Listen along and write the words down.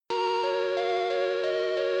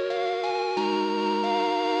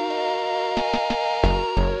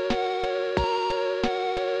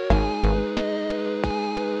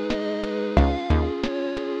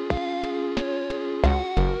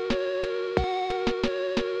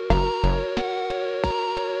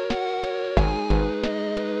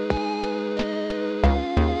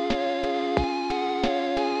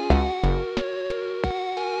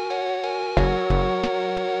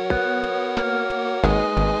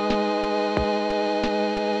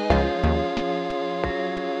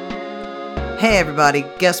Hey everybody,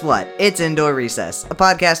 guess what? It's Indoor Recess, a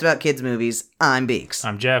podcast about kids' movies. I'm Beeks.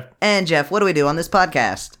 I'm Jeff. And Jeff, what do we do on this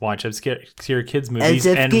podcast? Watch obscure kids movies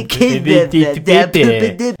Take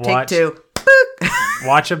two.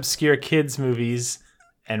 Watch obscure kids movies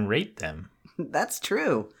and rate them. That's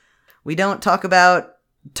true. We don't talk about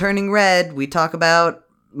Turning Red. We talk about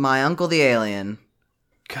My Uncle the Alien.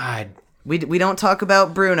 God. We don't talk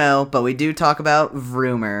about Bruno, but we do talk about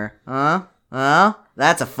Vroomer. Huh?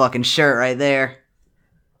 That's a fucking shirt right there.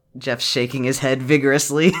 Jeff's shaking his head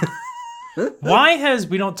vigorously. Why has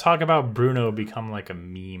We Don't Talk About Bruno become like a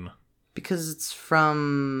meme? Because it's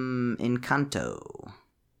from Encanto.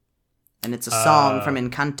 And it's a song from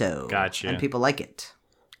Encanto. Gotcha. And people like it.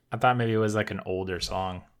 I thought maybe it was like an older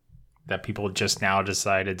song that people just now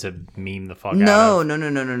decided to meme the fuck out No. of.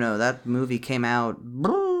 No. That movie came out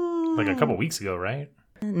Like a couple weeks ago, right?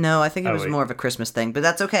 No, I think it was more of a Christmas thing, but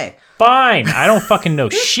that's okay. Fine. I don't fucking know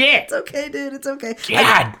shit. It's okay, dude. It's okay.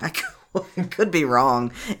 God. I could be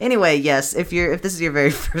wrong. Anyway, yes, if this is your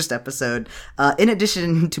very first episode, in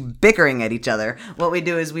addition to bickering at each other, what we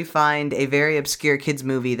do is we find a very obscure kids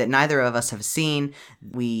movie that neither of us have seen.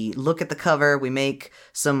 We look at the cover, we make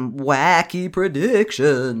some wacky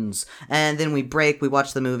predictions, and then we break, we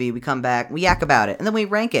watch the movie, we come back, we yak about it, and then we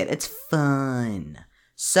rank it. It's fun.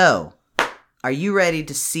 So, are you ready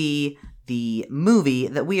to see the movie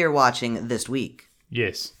that we are watching this week?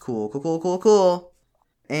 Yes. Cool.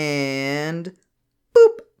 And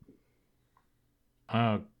boop.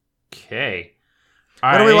 Okay.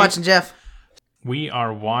 What are we watching, Jeff? We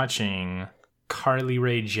are watching Carly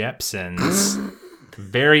Rae Jepsen's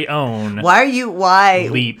very own Why?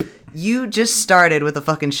 Leap. You just started with a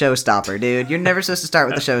fucking showstopper, dude. You're never supposed to start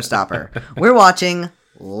with a showstopper. We're watching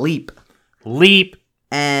Leap.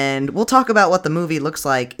 And we'll talk about what the movie looks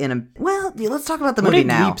like let's talk about the movie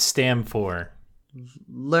now. What did Leap stand for?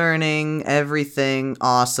 Learning, everything,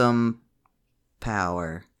 awesome,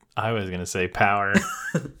 power. I was gonna say power.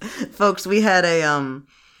 Folks, we had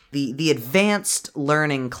the advanced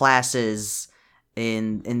learning classes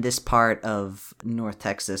in this part of North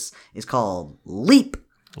Texas is called Leap.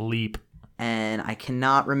 And I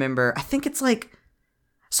cannot remember. I think it's like...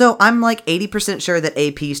 So I'm like 80% sure that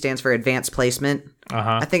AP stands for Advanced Placement.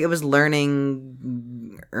 I think it was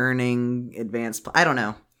Learning, Earning, Advanced... I don't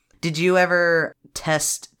know. Did you ever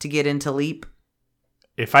test to get into Leap?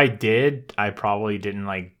 If I did, I probably didn't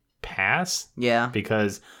pass. Yeah.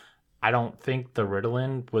 Because I don't think the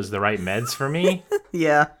Ritalin was the right meds for me.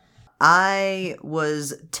 Yeah. I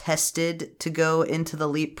was tested to go into the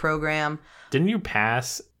Leap program. Didn't you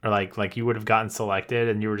pass? Or like you would have gotten selected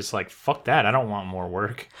and you were just like, fuck that, I don't want more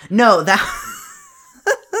work. No, that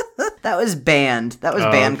was band. That was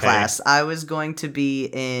band okay. class. I was going to be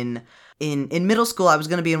in middle school, I was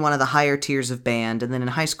going to be in one of the higher tiers of band, and then in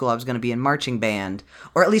high school, I was going to be in marching band.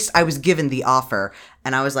 Or at least I was given the offer,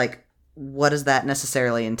 and I was like, what does that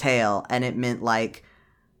necessarily entail? And it meant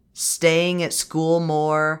staying at school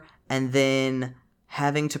more, and then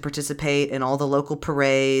having to participate in all the local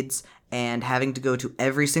parades, and having to go to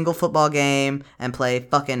every single football game and play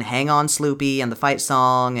fucking Hang On Sloopy and the fight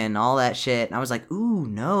song and all that shit. And I was like, ooh,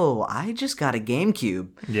 no, I just got a GameCube.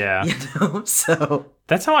 Yeah. So...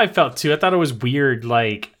 That's how I felt, too. I thought it was weird,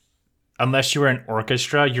 unless you were in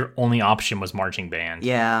orchestra, your only option was marching band.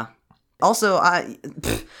 Yeah. Also,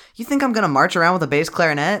 you think I'm going to march around with a bass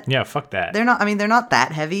clarinet? Yeah, fuck that. They're not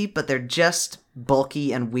that heavy, but they're just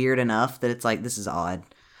bulky and weird enough that it's this is odd.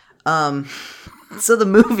 So the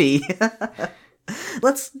movie,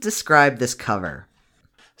 let's describe this cover.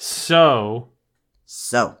 So,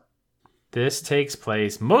 this takes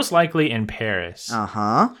place most likely in Paris.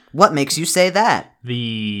 Uh-huh. What makes you say that?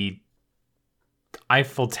 The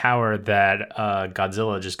Eiffel Tower that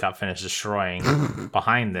Godzilla just got finished destroying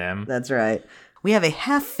behind them. That's right. We have a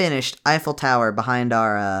half-finished Eiffel Tower behind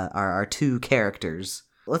our two characters.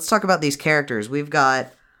 Let's talk about these characters. We've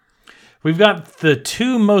got the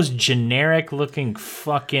two most generic looking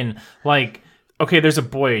fucking okay, there's a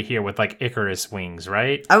boy here with Icarus wings,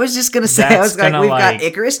 right? I was just gonna say, we've got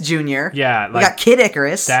Icarus Jr. Yeah, we got Kid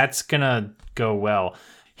Icarus. That's gonna go well.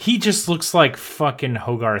 He just looks like fucking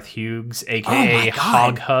Hogarth Hughes, aka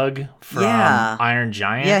Hog Hug from Iron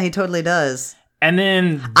Giant. Yeah, he totally does. And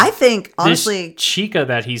then I think honestly, this chica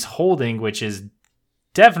that he's holding, which is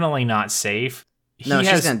definitely not safe. He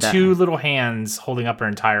has two little hands holding up her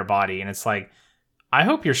entire body, and it's I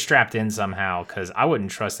hope you're strapped in somehow, because I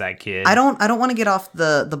wouldn't trust that kid. I don't want to get off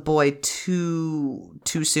the boy too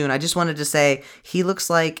soon. I just wanted to say he looks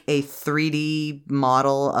like a 3D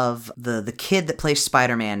model of the kid that plays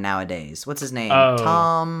Spider-Man nowadays. What's his name?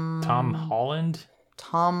 Tom Holland?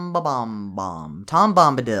 Tom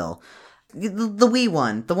Bombadil. The wee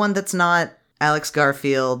one. The one that's not Alex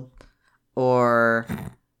Garfield or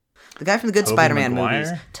the guy from the good Tobey Spider-Man Maguire?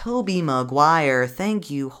 movies. Tobey Maguire. Thank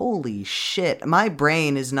you. Holy shit. My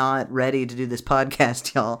brain is not ready to do this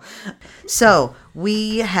podcast, y'all. So,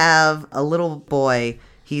 we have a little boy.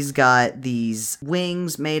 He's got these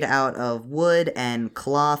wings made out of wood and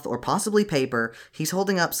cloth or possibly paper. He's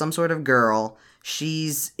holding up some sort of girl.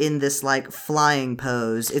 She's in this, like, flying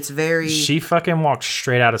pose. It's very... She fucking walked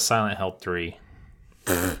straight out of Silent Hill 3.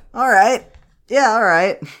 Alright. Yeah,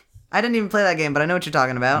 alright. I didn't even play that game, but I know what you're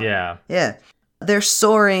talking about. Yeah. Yeah. They're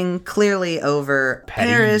soaring clearly over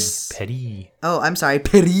Paris. Petty. Oh, I'm sorry.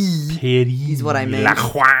 Paris. Is what I meant.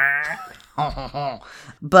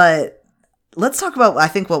 But let's talk about, I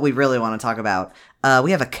think, what we really want to talk about.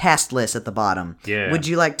 We have a cast list at the bottom. Yeah. Would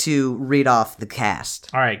you like to read off the cast?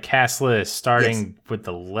 All right, cast list, starting with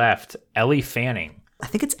the left. Ellie Fanning. I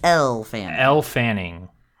think it's Elle Fanning. Elle Fanning.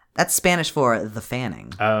 That's Spanish for the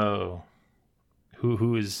Fanning. Oh.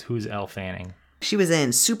 Who's Elle Fanning? She was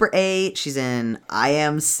in Super 8. She's in I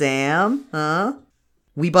Am Sam. Huh?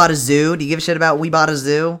 We Bought a Zoo. Do you give a shit about We Bought a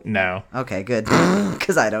Zoo? No. Okay, good.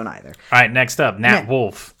 Because I don't either. All right, next up, Nat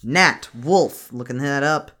Wolff. Nat Wolff. Looking that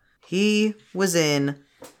up. He was in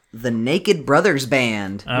the Naked Brothers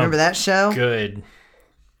Band. Remember that show? Good.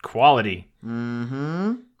 Quality.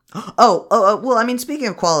 Mm-hmm. Oh, well, I mean, speaking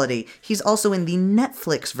of quality, he's also in the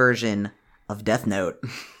Netflix version of Death Note.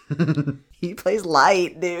 He plays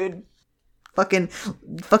Light, dude. Fucking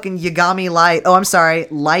Yagami Light. Oh, I'm sorry.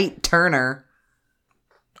 Light Turner.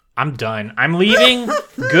 I'm done. I'm leaving.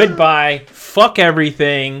 Goodbye. Fuck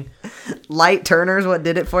everything. Light Turner's what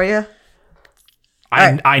did it for you?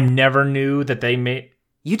 I never knew that they made...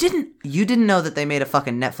 You didn't know that they made a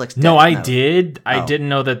fucking Netflix Death No, I Note. did. I didn't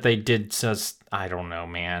know that they did just... I don't know,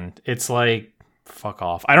 man. It's like... Fuck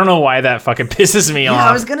off. I don't know why that fucking pisses me off.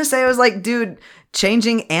 I was gonna say, I was like, dude,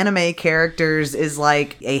 changing anime characters is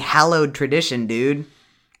like a hallowed tradition, dude.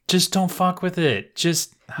 Just don't fuck with it.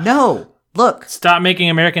 Just... No. Look. Stop making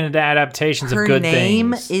American adaptations of good things. Her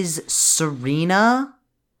name is Serena.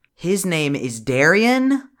 His name is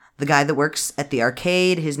Darian. The guy that works at the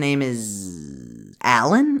arcade, his name is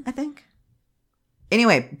Alan, I think.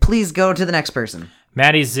 Anyway, please go to the next person.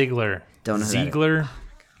 Maddie Ziegler. Don't know Ziegler?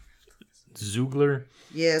 Zoogler?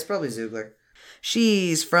 Yeah, it's probably Zoogler.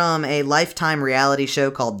 She's from a Lifetime reality show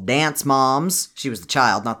called Dance Moms. She was the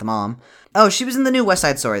child, not the mom. Oh, she was in the new West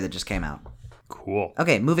Side Story that just came out. Cool.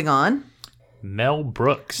 Okay, moving on. Mel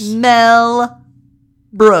Brooks. Mel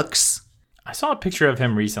Brooks. I saw a picture of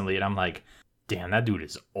him recently, and I'm like, damn, that dude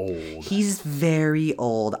is old. He's very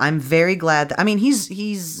old. I'm very glad that... I mean, he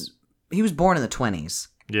was born in the 20s.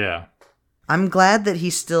 Yeah. I'm glad that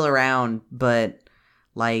he's still around, but,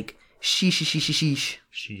 like...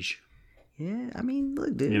 Sheesh. Yeah, I mean,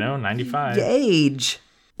 look, dude. 95. Age.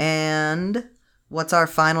 And what's our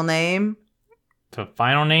final name? The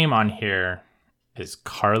final name on here is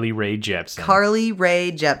Carly Rae Jepsen. Carly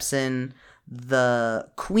Rae Jepsen, the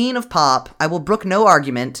Queen of Pop. I will brook no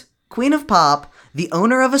argument. Queen of Pop, the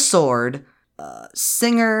owner of a sword,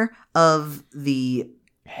 singer of the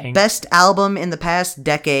best album in the past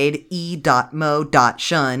decade,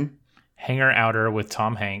 E.Mo.Shun. Hanger Outer with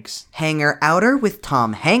Tom Hanks. Hanger Outer with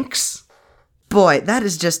Tom Hanks. Boy,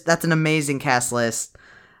 that's an amazing cast list.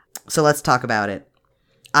 So let's talk about it.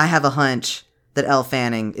 I have a hunch that Elle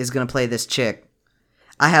Fanning is going to play this chick.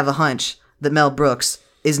 I have a hunch that Mel Brooks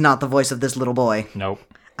is not the voice of this little boy. Nope.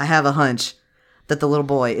 I have a hunch that the little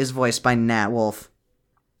boy is voiced by Nat Wolff.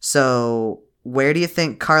 So where do you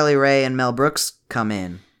think Carly Rae and Mel Brooks come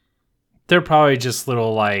in? They're probably just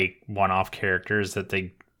little, like, one-off characters that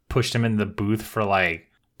they pushed him in the booth for like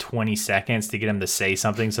 20 seconds to get him to say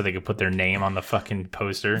something so they could put their name on the fucking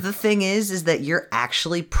poster. The thing is that you're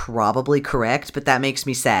actually probably correct, but that makes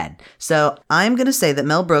me sad. So I'm going to say that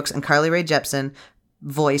Mel Brooks and Carly Rae Jepsen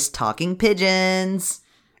voice talking pigeons.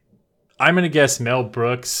 I'm going to guess Mel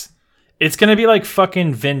Brooks. It's going to be like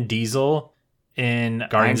fucking Vin Diesel in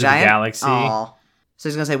Guardians of the Galaxy. Aww. So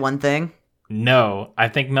he's going to say one thing? No, I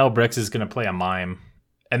think Mel Brooks is going to play a mime.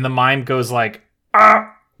 And the mime goes like,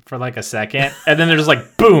 ah! For like a second, and then they're just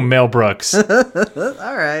like, boom, Mel Brooks. all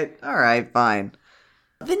right, fine.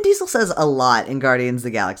 Vin Diesel says a lot in Guardians of the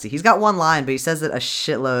Galaxy. He's got one line, but he says it a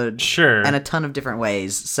shitload. Sure. And a ton of different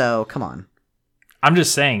ways, so come on. I'm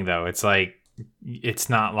just saying, though, it's like, it's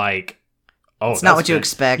not like, oh, it's not what you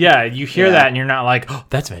expect. Yeah, you hear that and you're not like, oh,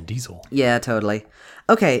 that's Vin Diesel. Yeah, totally.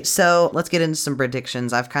 Okay, so let's get into some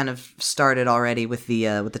predictions. I've kind of started already with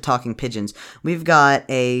the talking pigeons. We've got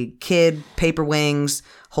a kid, paper wings,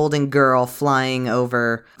 holding girl flying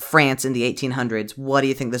over France in the 1800s. What do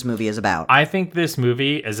you think this movie is about? I think this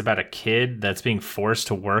movie is about a kid that's being forced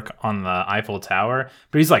to work on the Eiffel Tower,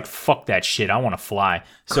 but he's like, fuck that shit, I want to fly.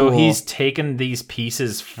 So he's taken these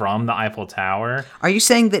pieces from the Eiffel Tower. Are you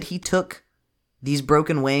saying that he took these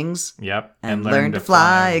broken wings? Yep. And learned to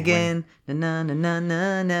fly again. Na na na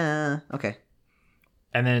na na. Okay.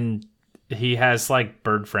 And then he has like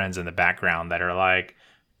bird friends in the background that are like,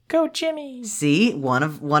 go Jimmy. See, one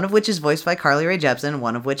of which is voiced by Carly Rae Jepsen,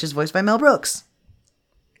 one of which is voiced by Mel Brooks.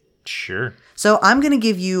 Sure. So I'm going to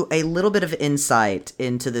give you a little bit of insight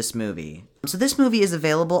into this movie. So this movie is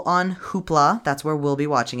available on Hoopla. That's where we'll be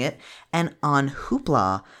watching it. And on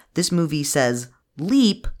Hoopla, this movie says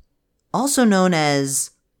Leap, also known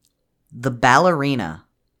as The Ballerina.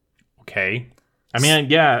 Okay. I mean,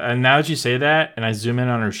 yeah, and now that you say that, and I zoom in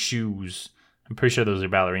on her shoes, I'm pretty sure those are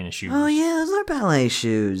ballerina shoes. Oh, yeah, those are ballet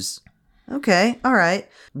shoes. Okay, all right.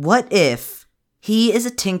 What if he is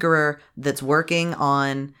a tinkerer that's working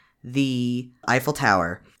on the Eiffel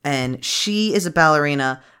Tower, and she is a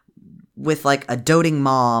ballerina with, like, a doting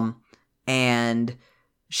mom, and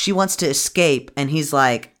she wants to escape, and he's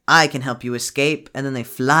like, I can help you escape, and then they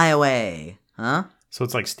fly away. Huh? So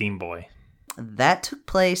it's like Steam Boy. That took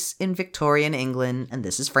place in Victorian England, and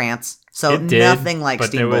this is France. So nothing like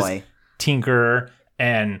Steam Boy. Tinkerer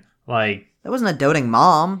and like... That wasn't a doting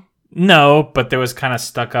mom. No, but there was kind of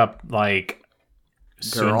stuck up like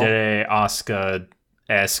Tsundere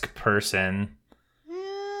Asuka-esque person.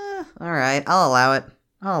 Yeah, all right, I'll allow it.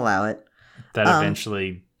 That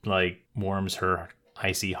eventually like warms her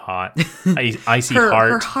icy heart.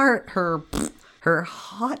 Her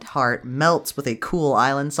hot heart melts with a cool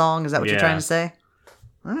island song. Is that what you're trying to say?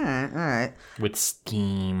 All right. With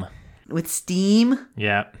steam.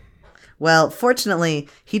 Yeah. Well, fortunately,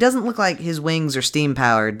 he doesn't look like his wings are steam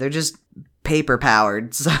powered. They're just paper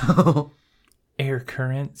powered. So air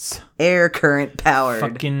current powered.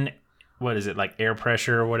 Fucking, what is it, like air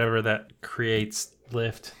pressure or whatever that creates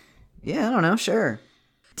lift? Yeah, I don't know. Sure.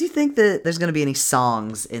 Do you think that there's going to be any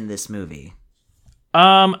songs in this movie?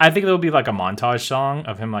 I think there'll be like a montage song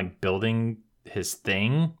of him like building his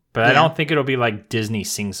thing, but I don't think it'll be like Disney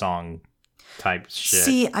sing-song type shit.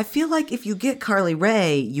 See, I feel like if you get Carly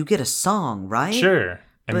Rae, you get a song, right? Sure.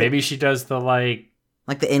 And maybe she does the like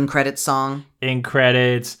the end credits song. In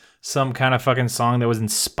credits, some kind of fucking song that was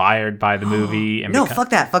inspired by the movie. And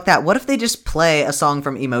fuck that. What if they just play a song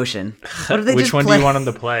from Emotion? What if they Which one do you want them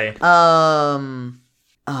to play? Oh,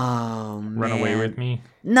 man. Run Away With Me?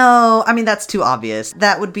 No, I mean, that's too obvious.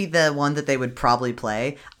 That would be the one that they would probably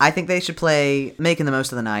play. I think they should play Making the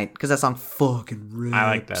Most of the Night, because that song fucking rips. I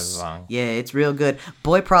like that song. Yeah, it's real good.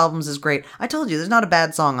 Boy Problems is great. I told you, there's not a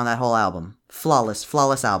bad song on that whole album.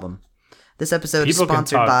 Flawless album. This episode is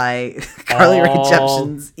sponsored by Carly Rae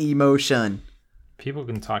Jepsen's Emotion. People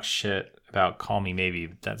can talk shit about Call Me Maybe,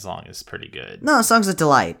 but that song is pretty good. No, the song's a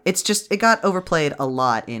delight. It's just, it got overplayed a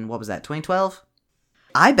lot in, what was that, 2012?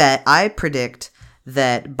 I predict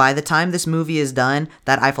that by the time this movie is done,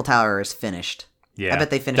 that Eiffel Tower is finished. Yeah, I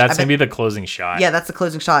bet they finished. That's going to be the closing shot. Yeah, that's the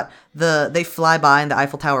closing shot. They fly by and the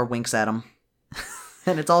Eiffel Tower winks at them.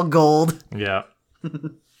 And it's all gold. Yeah.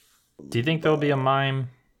 Do you think there'll be a mime?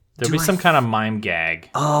 There'll be some kind of mime gag.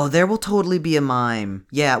 Oh, there will totally be a mime.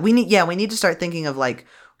 Yeah, we need to start thinking of like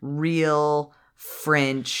real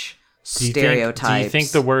French stereotypes. Do you think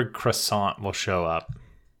the word croissant will show up?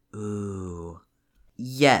 Ooh.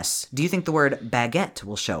 Yes. Do you think the word baguette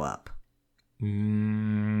will show up?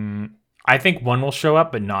 I think one will show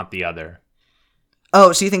up, but not the other.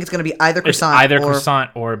 Oh, so you think it's going to be either croissant croissant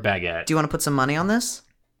or baguette. Do you want to put some money on this?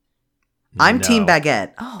 I'm team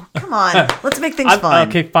baguette. Oh, come on. Let's make things fun.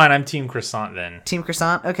 Okay, fine. I'm team croissant then. Team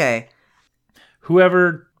croissant? Okay.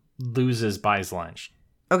 Whoever loses buys lunch.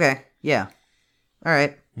 Okay. Yeah. All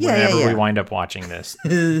right. Whenever we wind up watching this.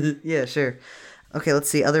 Yeah, sure. Okay, let's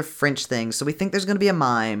see. Other French things. So we think there's going to be a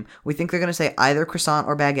mime. We think they're going to say either croissant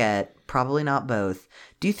or baguette. Probably not both.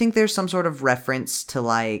 Do you think there's some sort of reference to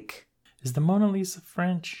like... Is the Mona Lisa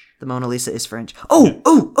French? The Mona Lisa is French.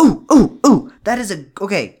 Oh! That is a...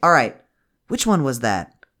 Okay, all right. Which one was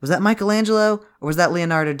that? Was that Michelangelo or was that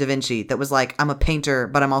Leonardo da Vinci that was like, I'm a painter,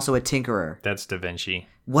 but I'm also a tinkerer? That's Da Vinci.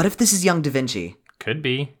 What if this is young Da Vinci? Could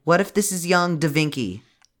be. What if this is young Da Vinci?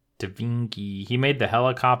 Da Vinci. He made the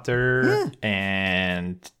helicopter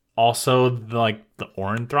and also the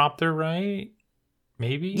ornithopter, right?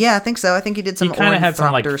 Maybe? Yeah, I think so. I think he did some ornithopter shit. He kind of had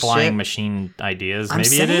some like flying machine ideas.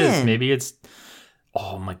 Maybe it is. Maybe it's...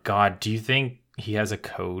 Oh my god. Do you think he has a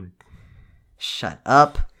code? Shut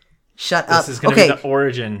up. This is going to be the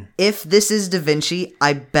origin. If this is Da Vinci,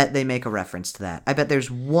 I bet they make a reference to that. I bet there's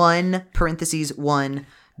 1 parentheses 1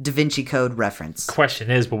 Da Vinci Code reference. Question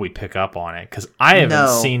is, will we pick up on it? Because I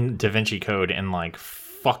haven't seen Da Vinci Code in like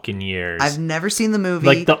fucking years. I've never seen the movie.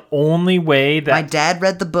 Like the only way that my dad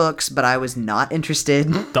read the books, but I was not interested.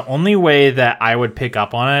 The only way that I would pick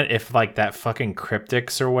up on it if like that fucking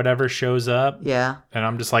Cryptics or whatever shows up. Yeah. And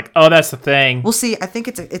I'm just like, oh, that's the thing. Well, see, I think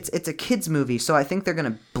it's a kids movie, so I think they're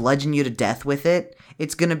gonna bludgeon you to death with it.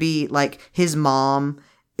 It's gonna be like his mom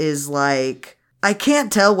is like, I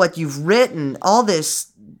can't tell what you've written. All this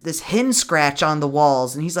hen scratch on the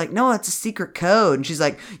walls, and he's like, no, it's a secret code, and she's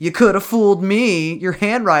like, you could have fooled me, your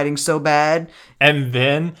handwriting's so bad. And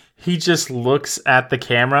then he just looks at the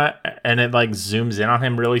camera and it like zooms in on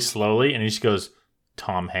him really slowly, and he just goes,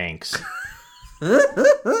 Tom Hanks.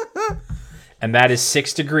 And that is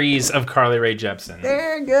 6 Degrees of Carly Rae Jepsen.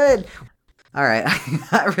 Very good. All right.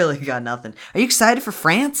 I really got nothing. Are you excited for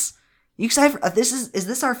France? You excited for is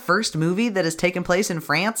this our first movie that has taken place in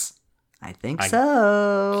France? I think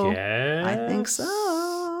so. Guess. I think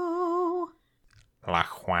so. La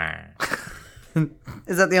Juan.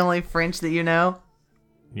 Is that the only French that you know?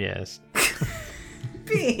 Yes.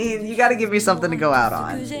 Bean, you got to give me something to go out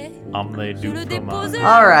on. Omelette du fromage.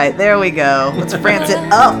 All right, there we go. Let's France it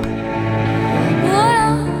up.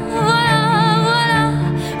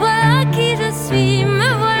 Voilà qui je suis. Me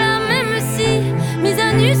voilà, même si mise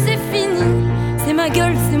à nu c'est fini. C'est ma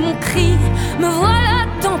gueule, c'est mon cri. Me voilà,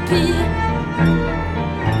 tant pis.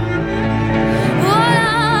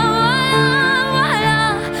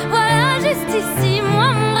 Voilà, juste ici,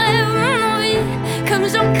 moi, mon rêve, mon envie. Comme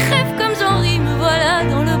j'en crève, comme j'en ris, me voilà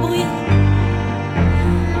dans le bruit.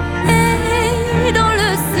 Et dans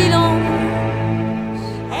le silence.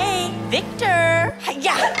 Hey, Victor!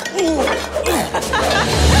 Yeah!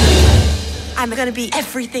 I'm gonna be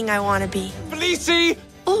everything I wanna be. Felicie!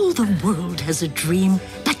 All the world has a dream,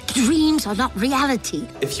 but dreams are not reality.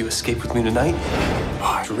 If you escape with me tonight,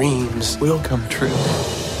 our dreams will come true.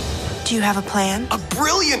 Do you have a plan? A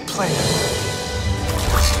brilliant plan!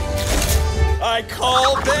 I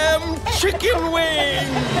call them chicken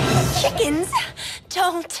wings! Chickens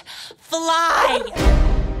don't fly!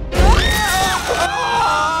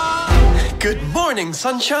 Good morning,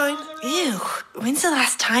 sunshine! Ew, when's the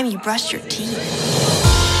last time you brushed your teeth?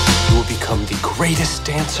 You will become the greatest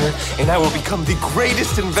dancer, and I will become the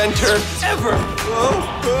greatest inventor ever!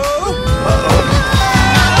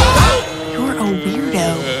 You're a weirdo.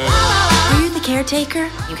 Are you the caretaker?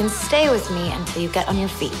 You can stay with me until you get on your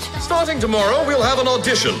feet. Starting tomorrow, we'll have an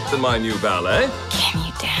audition in my new ballet. Can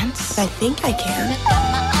you dance? I think I can.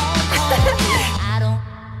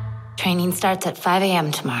 Training starts at 5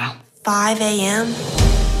 a.m. tomorrow. 5 a.m.?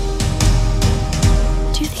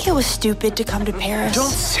 Do you think it was stupid to come to Paris? Don't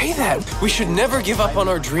say that! We should never give up on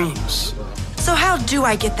our dreams. So how do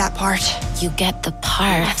I get that part? You get the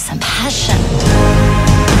part of some passion.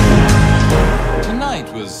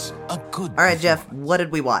 Tonight was a good... All right, Jeff, what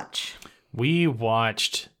did we watch? We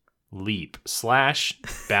watched Leap /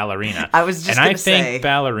 Ballerina. I was just going to say... And I think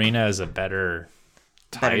Ballerina is a better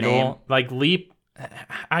title. Like Leap,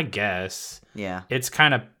 I guess. Yeah. It's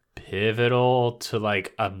kind of pivotal to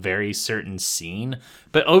like a very certain scene.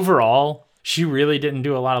 But overall, she really didn't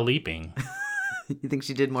do a lot of leaping. You think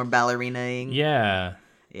she did more ballerina-ing? Yeah.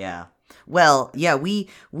 Yeah. Well, yeah, we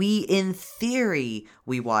in theory,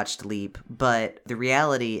 we watched Leap, but the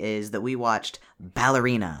reality is that we watched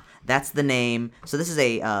Ballerina. That's the name. So this is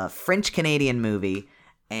a French-Canadian movie,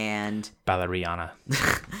 and... Balleriana.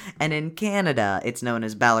 And in Canada, it's known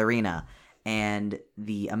as Ballerina. And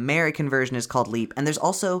the American version is called Leap. And there's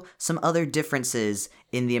also some other differences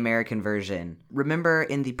in the American version. Remember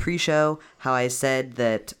in the pre-show how I said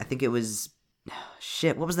that, I think it was...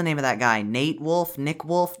 Shit, what was the name of that guy? Nick Wolf,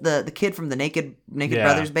 the kid from the Naked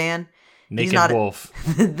Brothers band. Naked Wolf.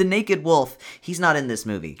 The Naked Wolf. He's not in this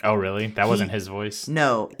movie. Oh, really? That wasn't his voice?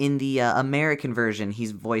 No, in the American version,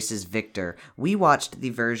 his voice is Victor. We watched the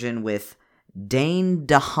version with Dane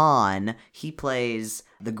DeHaan. He plays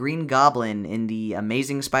the Green Goblin in the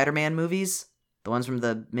Amazing Spider-Man movies, the ones from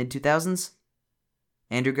the mid-2000s.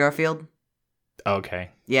 Andrew Garfield.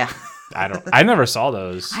 Okay. Yeah. I never saw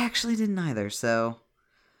those. I actually didn't either, so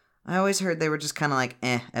I always heard they were just kind of like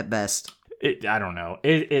at best. I don't know.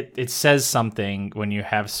 It says something when you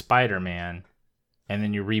have Spider-Man and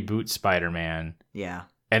then you reboot Spider-Man. Yeah.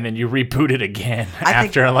 And then you reboot it again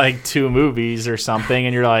after like 2 movies or something,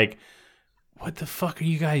 and you're like, what the fuck are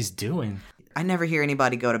you guys doing? I never hear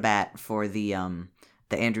anybody go to bat for the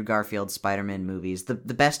Andrew Garfield Spider-Man movies. The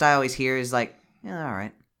best I always hear is like, yeah, they're all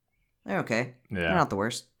right. They're okay. Yeah. They're not the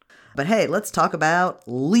worst. But hey, let's talk about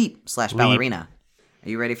Leap / Ballerina. Are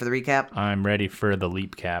you ready for the recap? I'm ready for the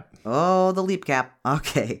leap cap. Oh, the leap cap.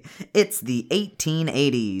 Okay. It's the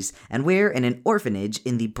 1880s, and we're in an orphanage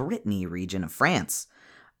in the Brittany region of France.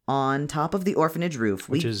 On top of the orphanage roof,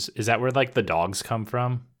 is that where like the dogs come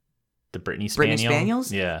from? The Brittany Spaniel? Brittany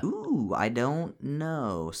Spaniels? Yeah. Ooh, I don't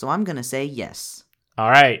know. So I'm gonna say yes. All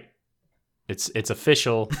right. It's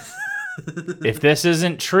official. If this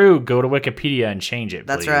isn't true, go to Wikipedia and change it,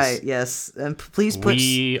 That's please. right, yes. And please put...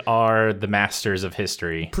 We are the masters of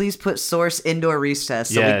history. Please put source indoor recess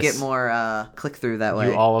so we get more click-through that way.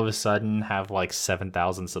 You all of a sudden have like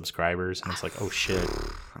 7,000 subscribers, and it's like, oh shit.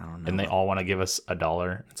 I don't know. And they all want to give us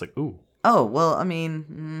 $1. It's like, ooh. Oh, well, I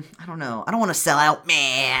mean, I don't know. I don't want to sell out,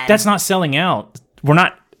 man. That's not selling out. We're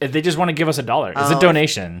not... They just want to give us $1. It's a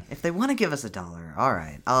donation. If they want to give us $1, all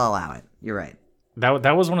right. I'll allow it. You're right.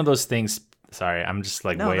 That was one of those things. Sorry, I'm just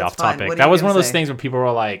like way off fine. topic. That was one of those things where people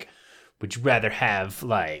were like, would you rather have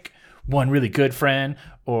like one really good friend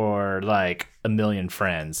or like 1 million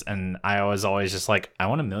friends? And I was always just like, I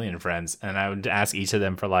want 1 million friends. And I would ask each of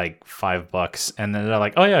them for like $5. And then they're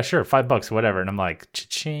like, oh yeah, sure, $5, whatever. And I'm like,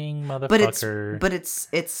 cha-ching, motherfucker. But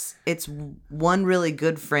it's one really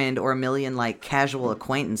good friend or 1 million like casual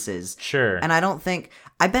acquaintances. Sure. And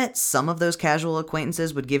I bet some of those casual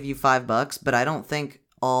acquaintances would give you $5, but I don't think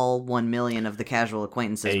all 1 million of the casual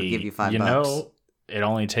acquaintances would give you $5. You know, it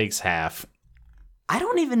only takes half. I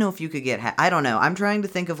don't even know if you could get I don't know. I'm trying to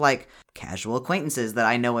think of like casual acquaintances that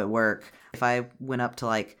I know at work. If I went up to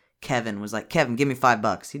like Kevin, was like, Kevin, give me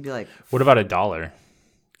 $5, he'd be like, what about $1?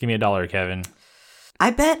 Give me $1, Kevin.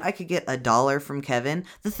 I bet I could get $1 from Kevin.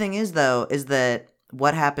 The thing is though, is that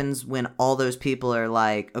what happens when all those people are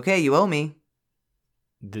like, okay, you owe me.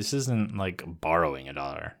 This isn't like borrowing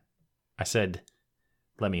 $1. I said,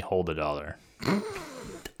 let me hold $1.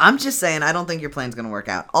 I'm just saying, I don't think your plan's going to work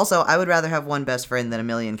out. Also, I would rather have one best friend than 1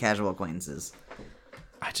 million casual acquaintances.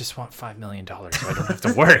 I just want $5 million so I don't have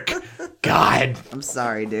to work. God. I'm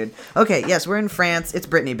sorry, dude. Okay, yes, we're in France. It's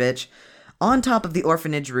Brittany, bitch. On top of the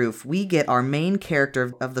orphanage roof, we get our main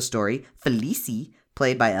character of the story, Felicie,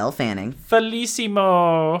 played by Elle Fanning.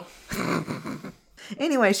 Felicissimo.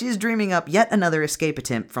 Anyway, she's dreaming up yet another escape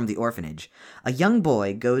attempt from the orphanage. A young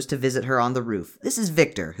boy goes to visit her on the roof. This is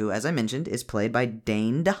Victor, who, as I mentioned, is played by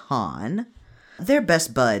Dane DeHaan. They're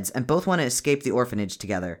best buds, and both want to escape the orphanage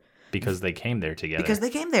together. Because they came there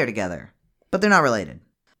together. But they're not related.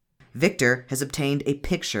 Victor has obtained a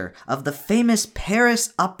picture of the famous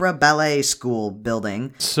Paris Opera Ballet School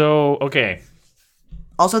building. So, okay.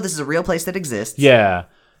 Also, this is a real place that exists. Yeah.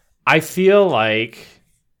 I feel like...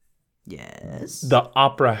 Yes. The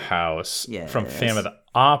Opera House from Phantom of the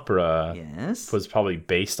Opera was probably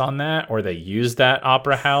based on that, or they used that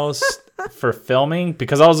Opera House for filming,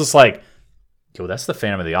 because I was just like, yo, that's the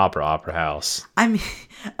Phantom of the Opera House. I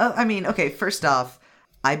mean, okay, first off,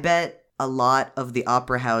 I bet a lot of the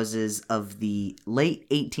opera houses of the late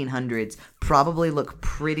 1800s probably look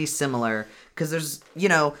pretty similar, because there's,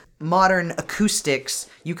 modern acoustics,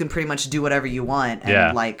 you can pretty much do whatever you want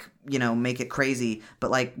and make it crazy.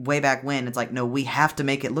 But like way back when, it's like, no, we have to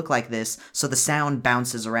make it look like this so the sound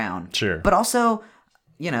bounces around. Sure. But also,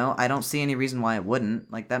 I don't see any reason why it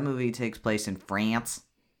wouldn't. Like, that movie takes place in France.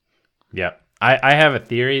 Yeah. I have a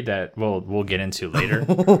theory that we'll get into later.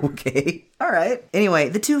 Okay. All right. Anyway,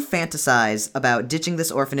 the two fantasize about ditching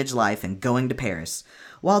this orphanage life and going to Paris.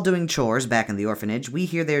 While doing chores back in the orphanage, we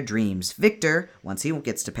hear their dreams. Victor, once he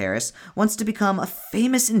gets to Paris, wants to become a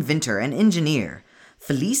famous inventor and engineer.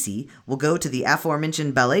 Felicie will go to the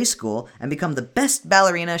aforementioned ballet school and become the best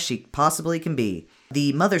ballerina she possibly can be.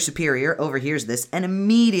 The Mother Superior overhears this and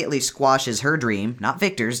immediately squashes her dream, not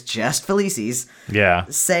Victor's, just Felicie's,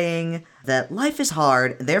 saying that life is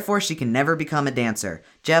hard, therefore she can never become a dancer.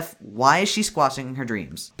 Jeff, why is she squashing her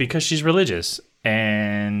dreams? Because she's religious,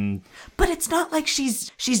 and... But it's not like she's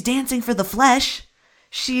dancing for the flesh.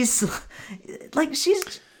 She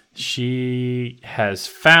has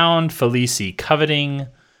found Felicie coveting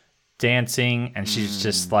dancing, and she's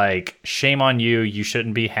just like, shame on you, you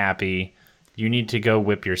shouldn't be happy. You need to go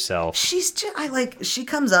whip yourself. She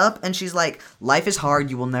comes up and she's like, life is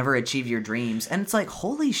hard, you will never achieve your dreams. And it's like,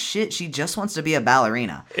 holy shit, she just wants to be a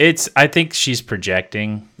ballerina. I think she's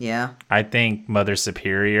projecting. Yeah. I think Mother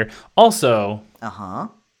Superior. Also, I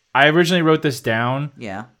originally wrote this down.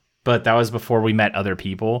 Yeah. But that was before we met other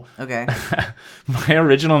people. Okay. My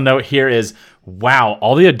original note here is, wow,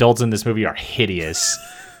 all the adults in this movie are hideous.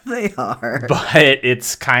 They are. But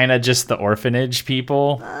it's kind of just the orphanage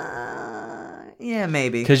people. Yeah,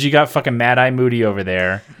 maybe. Because you got fucking Mad Eye Moody over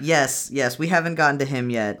there. Yes. We haven't gotten to him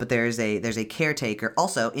yet, but there's a caretaker.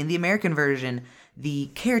 Also, in the American version,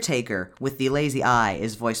 the caretaker with the lazy eye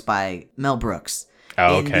is voiced by Mel Brooks.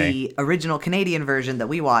 Oh, In the original Canadian version that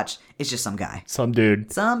we watched, it's just some guy. Some dude.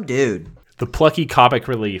 The plucky comic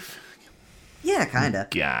relief. Yeah, kinda.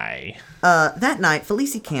 Guy. That night,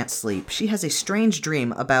 Felicie can't sleep. She has a strange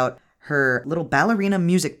dream about her little ballerina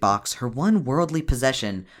music box, her one worldly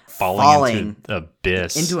possession, falling into the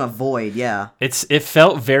abyss. Into a void, yeah. It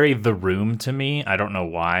felt very The Room to me. I don't know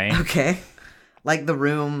why. Okay. Like The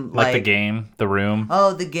Room. Like the game, The Room.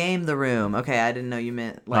 Oh, the game, The Room. Okay, I didn't know you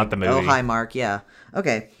meant like Not the movie. Oh, hi, Mark. Yeah.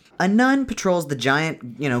 Okay. A nun patrols the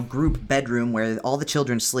giant, group bedroom where all the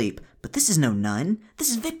children sleep. But this is no nun. This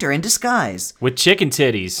is Victor in disguise. With chicken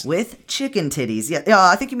titties. Yeah,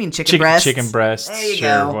 I think you mean chicken breasts. Chicken breasts. There you sure,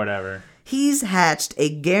 go. Whatever. He's hatched a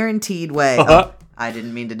guaranteed way. Oh, I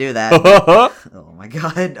didn't mean to do that. Oh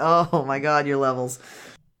my god, your levels.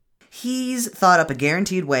 He's thought up a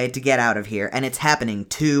guaranteed way to get out of here, and it's happening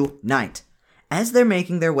tonight. As they're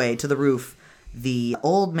making their way to the roof, the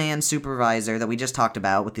old man supervisor that we just talked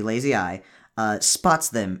about with the lazy eye spots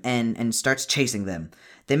them and starts chasing them.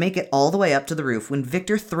 They make it all the way up to the roof when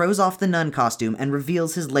Victor throws off the nun costume and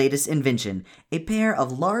reveals his latest invention, a pair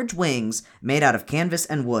of large wings made out of canvas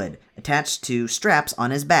and wood, attached to straps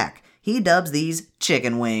on his back. He dubs these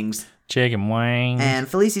chicken wings. Chicken wings. And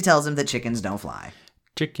Felicie tells him that chickens don't fly.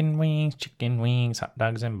 Chicken wings, hot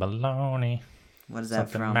dogs and bologna. What is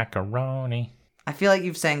that from? Macaroni. I feel like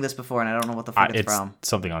you've sang this before and I don't know what the fuck it's from.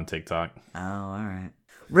 Something on TikTok. Oh, alright.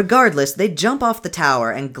 Regardless, they jump off the tower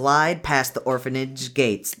and glide past the orphanage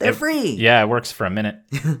gates. They're free! Yeah, it works for a minute.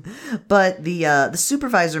 But the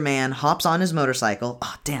supervisor man hops on his motorcycle.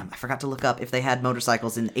 Oh, damn, I forgot to look up if they had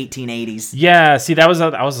motorcycles in the 1880s. Yeah, see, I was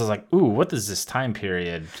like, ooh, what is this time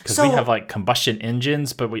period? Because we have, like, combustion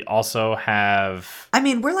engines, but we also have... I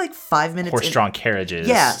mean, we're like 5 minutes... Horse-drawn carriages.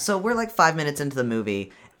 Yeah, so we're like 5 minutes into the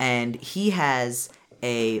movie, and he has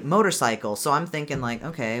a motorcycle, so I'm thinking like,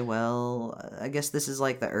 okay, well, I guess this is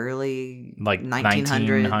like the early like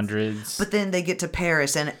 1900s. But then they get to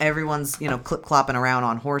Paris and everyone's, clip-clopping around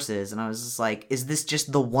on horses, and I was just like, is this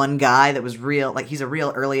just the one guy that was real, like he's a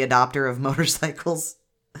real early adopter of motorcycles?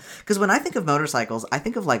 Because when I think of motorcycles, I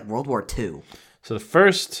think of like World War II. So the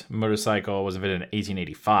first motorcycle was invented in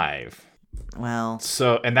 1885. Well,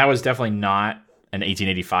 and that was definitely not an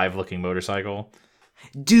 1885 looking motorcycle.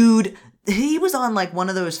 Dude, he was on like one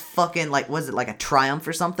of those fucking, like, was it like a Triumph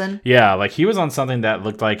or something? Yeah, like he was on something that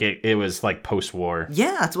looked like it was like post-war.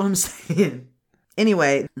 Yeah, that's what I'm saying.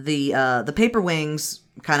 Anyway, the paper wings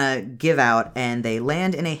kind of give out and they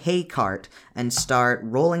land in a hay cart and start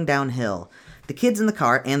rolling downhill. The kids in the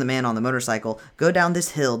cart and the man on the motorcycle go down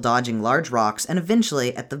this hill dodging large rocks, and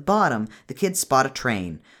eventually at the bottom the kids spot a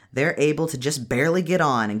train. They're able to just barely get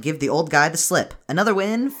on and give the old guy the slip. Another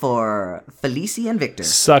win for Felicie and Victor.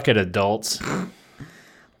 Suck it, adults.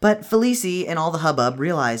 But Felicie, in all the hubbub,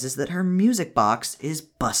 realizes that her music box is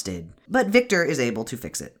busted. But Victor is able to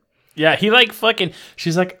fix it. Yeah, he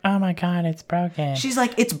she's like, oh my god, it's broken. She's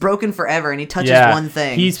like, it's broken forever, and he touches one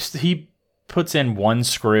thing. He puts in one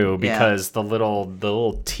screw because the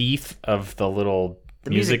little teeth of the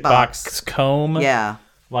music box comb. Yeah.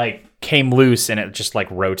 Came loose and it just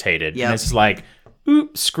rotated. Yep. And it's just like,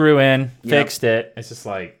 oop, screw in, fixed it. It's just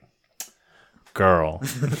like, girl.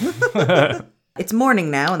 It's morning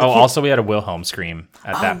now. And also we had a Wilhelm scream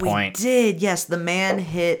at that point. We did, yes. The man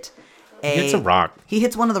hits a rock. He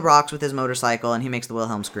hits one of the rocks with his motorcycle and he makes the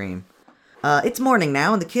Wilhelm scream. It's morning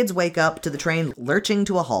now and the kids wake up to the train lurching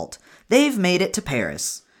to a halt. They've made it to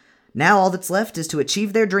Paris. Now all that's left is to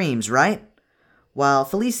achieve their dreams, right? While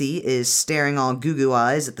Felicie is staring all goo-goo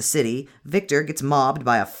eyes at the city, Victor gets mobbed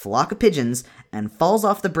by a flock of pigeons and falls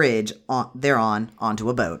off the bridge onto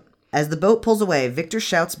a boat. As the boat pulls away, Victor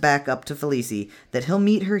shouts back up to Felicie that he'll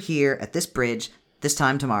meet her here at this bridge this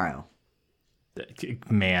time tomorrow.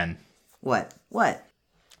 Man. What?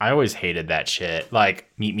 I always hated that shit.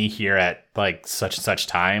 Meet me here at, such and such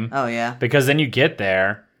time. Oh, yeah? Because then you get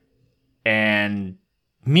there, and...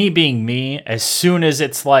 me being me, as soon as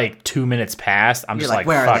it's 2 minutes past, I'm just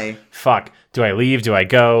where are they? Fuck. Do I leave? Do I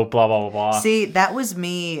go? Blah, blah, blah, blah. See, that was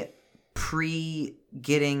me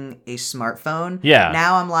pre-getting a smartphone. Yeah.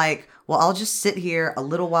 Now I'm like, well, I'll just sit here a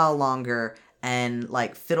little while longer and,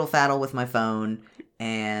 fiddle-faddle with my phone.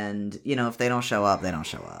 And, if they don't show up, they don't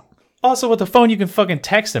show up. Also, with the phone, you can fucking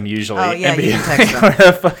text them usually. Oh, yeah, you can text them.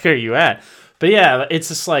 Where the fuck are you at? But yeah, it's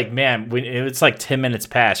just man, when it's 10 minutes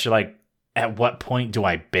past, you're like, at what point do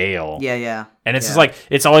I bail? Yeah. And it's just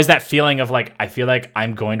it's always that feeling of I feel like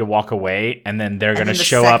I'm going to walk away and then they're going to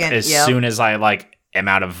show up as soon as I am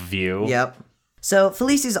out of view. Yep. So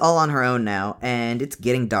Felicie's all on her own now and it's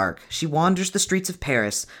getting dark. She wanders the streets of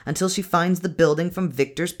Paris until she finds the building from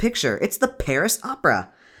Victor's picture. It's the Paris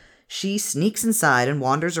Opera. She sneaks inside and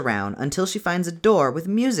wanders around until she finds a door with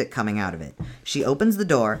music coming out of it. She opens the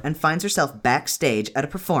door and finds herself backstage at a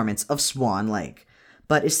performance of Swan Lake,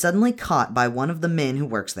 but is suddenly caught by one of the men who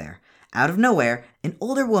works there. Out of nowhere, an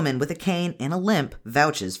older woman with a cane and a limp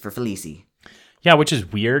vouches for Felicie. Yeah, which is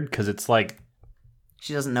weird because it's like...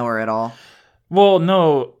 She doesn't know her at all. Well,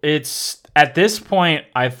 no, it's... At this point,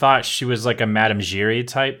 I thought she was like a Madame Giry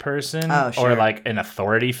type person. Oh, sure. Or like an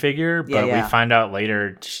authority figure, but we find out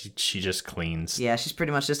later she just cleans. Yeah, she's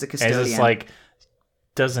pretty much just a custodian. And it's like,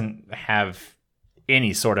 doesn't have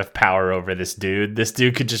any sort of power over this dude. This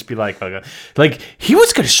dude could just be like he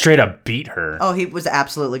was going to straight up beat her. Oh, he was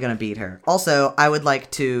absolutely going to beat her. Also, I would like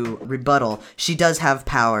to rebuttal. She does have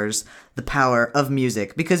powers. The power of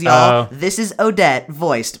music. Because, y'all, this is Odette,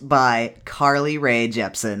 voiced by Carly Rae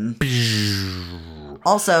Jepsen.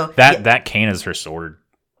 Also... That cane is her sword.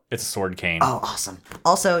 It's a sword cane. Oh, awesome.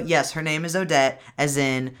 Also, yes, her name is Odette, as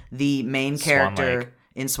in the main character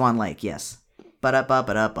in Swan Lake, yes.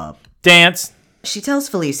 Ba-da-ba-ba-da-ba. Dance! She tells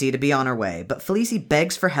Felicie to be on her way, but Felicie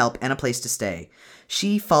begs for help and a place to stay.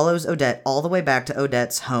 She follows Odette all the way back to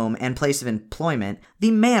Odette's home and place of employment, the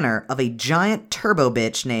manor of a giant turbo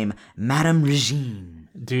bitch named Madame Regine.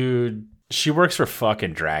 Dude, she works for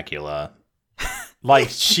fucking Dracula.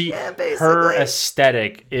 Like, her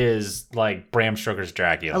aesthetic is like Bram Stoker's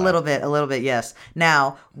Dracula. A little bit, yes.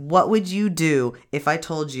 Now, what would you do if I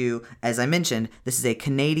told you, as I mentioned, this is a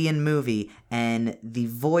Canadian movie, and the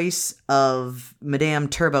voice of Madame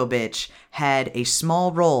Turbo Bitch had a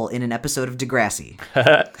small role in an episode of Degrassi?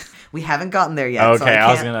 We haven't gotten there yet.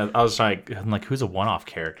 Okay, so I'm like, who's a one-off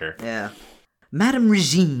character? Yeah. Madame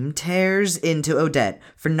Regine tears into Odette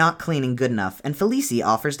for not cleaning good enough, and Felicie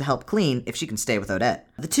offers to help clean if she can stay with Odette.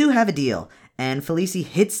 The two have a deal, and Felicie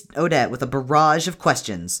hits Odette with a barrage of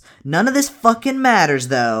questions. None of this fucking matters,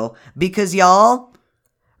 though, because y'all,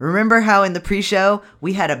 remember how in the pre-show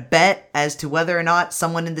we had a bet as to whether or not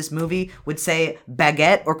someone in this movie would say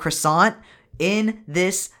baguette or croissant? In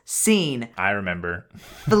this scene, I remember.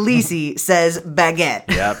 Felicie says baguette.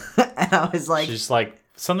 Yep. And I was like... She's like...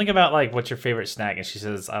 Something about, like, what's your favorite snack? And she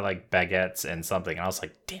says, I like baguettes and something. And I was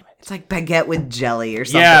like, damn it. It's like baguette with jelly or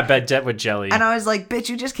something. Yeah, baguette with jelly. And I was like, bitch,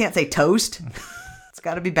 you just can't say toast. It's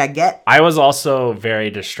got to be baguette. I was also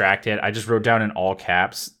very distracted. I just wrote down in all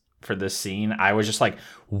caps for this scene. I was just like,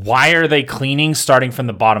 why are they cleaning starting from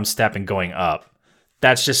the bottom step and going up?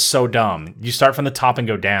 That's just so dumb. You start from the top and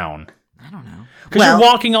go down. I don't know. Because you're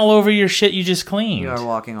walking all over your shit you just cleaned. You are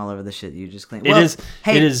walking all over the shit you just cleaned. It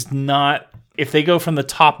is not... If they go from the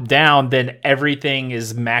top down, then everything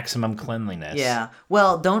is maximum cleanliness. Yeah.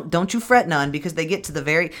 Well, don't you fret none, because they get to the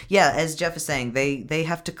very... Yeah, as Jeff is saying, they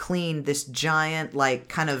have to clean this giant, like,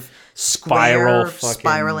 kind of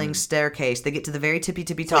spiraling staircase. They get to the very tippy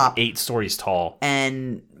top. Like 8 stories tall.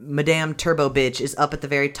 And Madame Turbo Bitch is up at the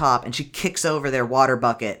very top, and she kicks over their water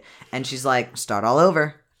bucket. And she's like, start all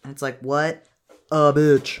over. And it's like, what?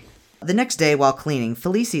 Bitch. The next day, while cleaning,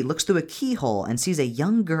 Felicie looks through a keyhole and sees a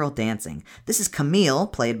young girl dancing. This is Camille,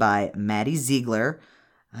 played by Maddie Ziegler,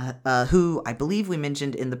 who I believe we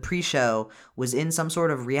mentioned in the pre-show was in some sort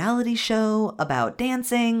of reality show about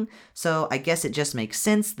dancing, so I guess it just makes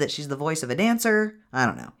sense that she's the voice of a dancer. I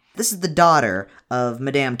don't know. This is the daughter of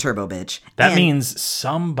Madame Turbo Bitch. That means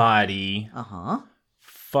somebody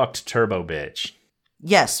fucked Turbo Bitch.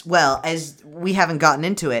 Yes, well, as we haven't gotten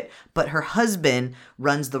into it, but her husband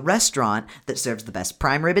runs the restaurant that serves the best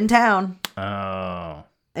prime rib in town. Oh.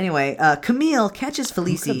 Anyway, Camille catches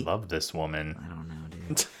Felicie... Who could love this woman? I don't know,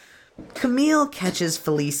 dude. Camille catches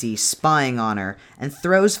Felicie spying on her and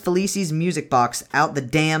throws Felicie's music box out the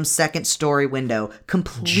damn second-story window,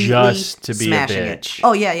 completely just to be smashing a bitch. it.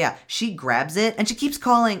 Oh, yeah. She grabs it, and she keeps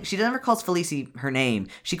calling... She never calls Felicie her name.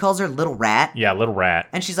 She calls her Little Rat. Yeah, Little Rat.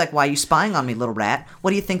 And she's like, why are you spying on me, Little Rat? What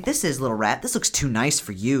do you think this is, Little Rat? This looks too nice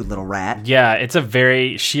for you, Little Rat. Yeah,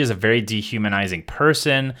 she is a very dehumanizing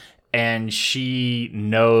person, and she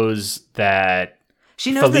knows that...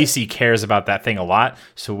 Felicie cares about that thing a lot,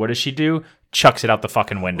 so what does she do? Chucks it out the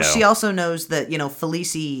fucking window. She also knows that,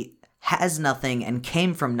 Felicie has nothing and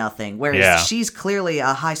came from nothing, whereas she's clearly a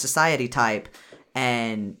high society type,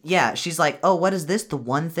 and she's like, oh, what is this? The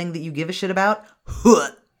one thing that you give a shit about?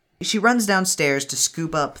 She runs downstairs to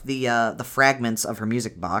scoop up the fragments of her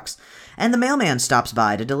music box, and the mailman stops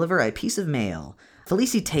by to deliver a piece of mail.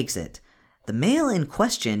 Felicie takes it. The mail in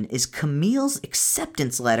question is Camille's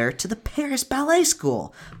acceptance letter to the Paris Ballet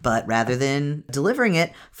School, but rather than delivering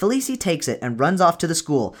it, Felicie takes it and runs off to the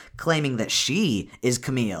school, claiming that she is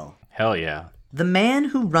Camille. Hell yeah. The man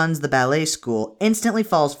who runs the ballet school instantly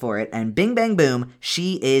falls for it, and bing bang boom,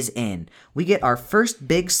 she is in. We get our first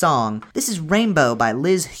big song. This is Rainbow by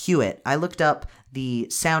Liz Hewitt. I looked up the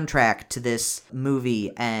soundtrack to this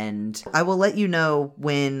movie, and I will let you know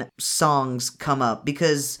when songs come up,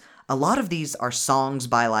 because a lot of these are songs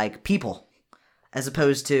by, like, people, as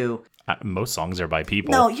opposed to... most songs are by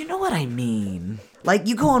people. No, you know what I mean. Like,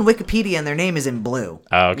 you go on Wikipedia and their name is in blue.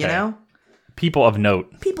 Oh, okay. You know? People of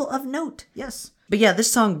note. People of note, yes. But yeah,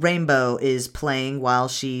 this song Rainbow is playing while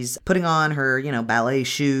she's putting on her, ballet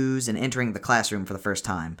shoes and entering the classroom for the first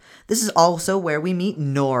time. This is also where we meet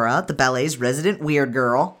Nora, the ballet's resident weird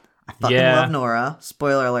girl. I fucking love Nora.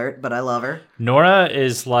 Spoiler alert, but I love her. Nora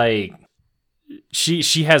is like,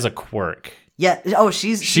 she has a quirk. Yeah. Oh,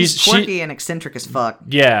 she's quirky and eccentric as fuck.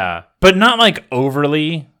 Yeah, but not like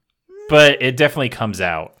overly, but it definitely comes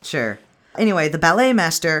out. Sure. Anyway, the ballet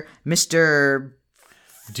master, Mr.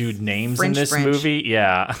 Dude, names in this movie?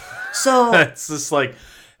 Yeah. So it's just like,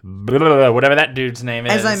 whatever that dude's name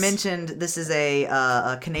is. As I mentioned, this is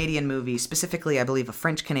a Canadian movie, specifically, I believe, a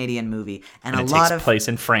French-Canadian movie. And it takes place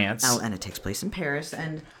in France. And it takes place in Paris.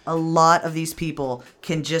 And a lot of these people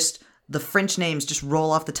can just... The French names just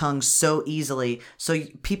roll off the tongue so easily. So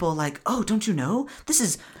people are like, oh, don't you know? This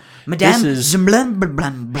is Madame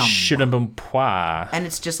Chidampois. And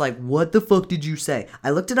it's just like, what the fuck did you say? I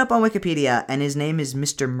looked it up on Wikipedia, and his name is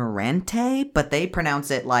Mr. Morante, but they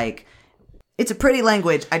pronounce it like... It's a pretty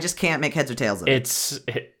language. I just can't make heads or tails of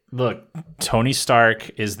it. Look, Tony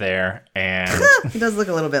Stark is there, and... He does look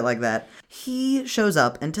a little bit like that. He shows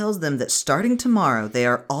up and tells them that starting tomorrow, they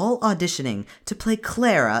are all auditioning to play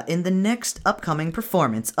Clara in the next upcoming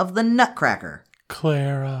performance of The Nutcracker.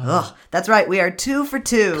 Clara. Ugh, that's right. We are 2 for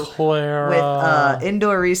 2 Clara. with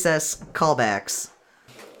indoor recess callbacks.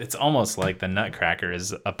 It's almost like The Nutcracker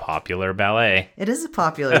is a popular ballet. It is a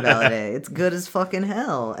popular ballet. It's good as fucking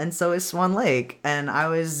hell. And so is Swan Lake. And I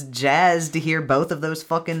was jazzed to hear both of those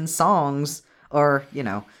fucking songs. Or,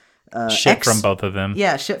 shit from both of them.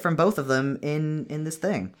 Yeah, shit from both of them in this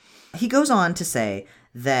thing. He goes on to say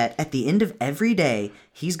that at the end of every day,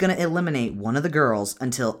 he's going to eliminate one of the girls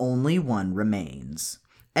until only one remains.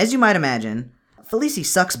 As you might imagine... Felicie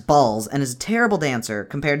sucks balls and is a terrible dancer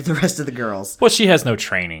compared to the rest of the girls. Well, she has no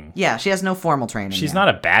training. Yeah, she has no formal training. She's not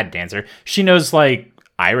a bad dancer. She knows, like,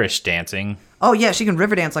 Irish dancing. Oh, yeah, she can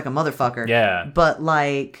river dance like a motherfucker. Yeah. But,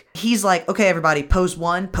 like, he's like, okay, everybody, pose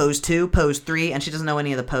 1, pose 2, pose 3, and she doesn't know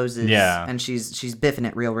any of the poses. Yeah. And she's biffing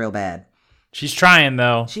it real bad. She's trying,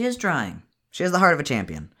 though. She is trying. She has the heart of a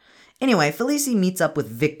champion. Anyway, Felicie meets up with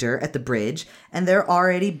Victor at the bridge, and they're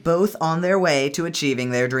already both on their way to achieving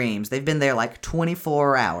their dreams. They've been there like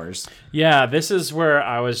 24 hours. Yeah, this is where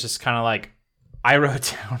I was just kind of like, I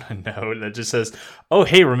wrote down a note that just says, oh,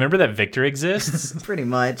 hey, remember that Victor exists? Pretty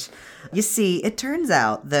much. You see, it turns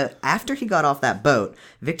out that after he got off that boat,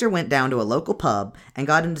 Victor went down to a local pub and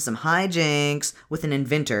got into some hijinks with an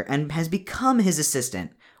inventor and has become his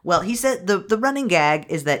assistant. Well, he said the running gag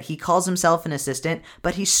is that he calls himself an assistant,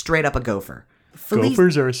 but he's straight up a gopher.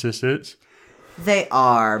 Gophers are assistants. They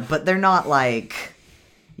are, but they're not like,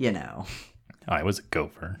 I was a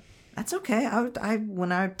gopher. That's okay.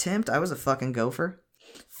 When I temped, I was a fucking gopher.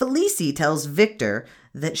 Felicie tells Victor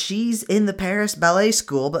that she's in the Paris ballet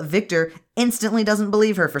school, but Victor instantly doesn't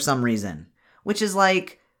believe her for some reason. Which is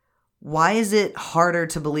like... Why is it harder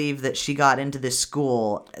to believe that she got into this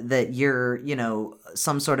school that you're,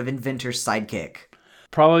 some sort of inventor's sidekick?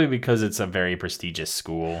 Probably because it's a very prestigious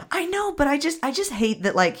school. I know, but I just hate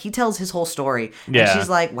that, like, he tells his whole story. Yeah. And she's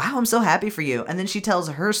like, wow, I'm so happy for you. And then she tells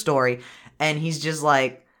her story, and he's just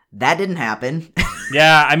like, that didn't happen.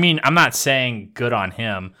 Yeah, I mean, I'm not saying good on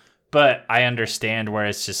him, but I understand where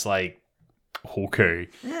it's just like, okay.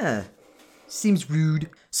 Yeah. Seems rude.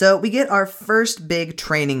 So we get our first big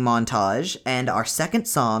training montage and our second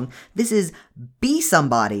song. This is Be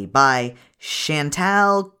Somebody by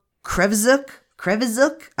Chantal Krevizook?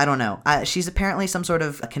 I don't know. She's apparently some sort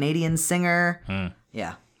of a Canadian singer.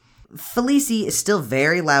 Yeah. Felicie is still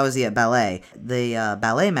very lousy at ballet. The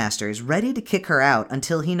ballet master is ready to kick her out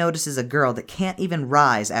until he notices a girl that can't even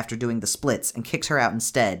rise after doing the splits and kicks her out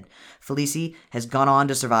instead. Felicie has gone on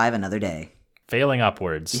to survive another day. Failing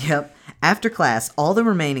upwards. Yep. After class, all the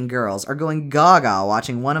remaining girls are going gaga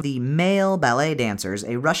watching one of the male ballet dancers,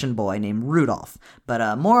 a Russian boy named Rudolph.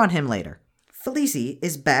 But more on him later. Felicie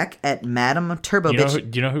is back at Madame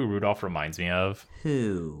Turbovich. Do you know who Rudolph reminds me of?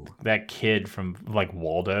 Who? That kid from, like,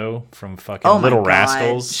 Waldo from fucking Little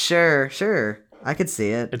Rascals. Sure. I could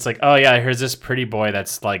see it. It's like, oh yeah, here's this pretty boy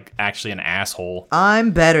that's, like, actually an asshole.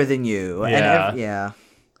 I'm better than you. Yeah. Yeah.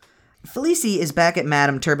 Felicie is back at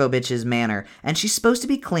Madame Turbobitch's manor, and she's supposed to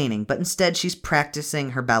be cleaning, but instead she's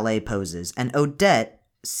practicing her ballet poses, and Odette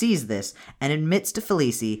sees this and admits to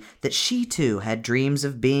Felicie that she too had dreams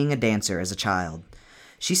of being a dancer as a child.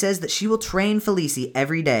 She says that she will train Felicie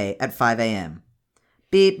every day at 5 a.m.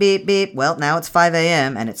 Beep, beep, beep. Well, now it's 5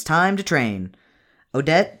 a.m. and it's time to train.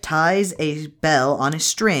 Odette ties a bell on a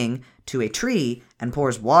string to a tree and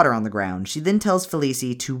pours water on the ground. She then tells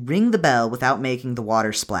Felicie to ring the bell without making the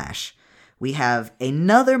water splash. We have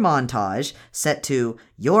another montage set to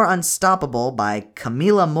You're Unstoppable by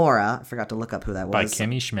Camila Mora. I forgot to look up who that was. By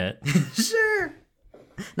Kimmy Schmidt. Sure.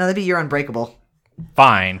 No, that'd be You're Unbreakable.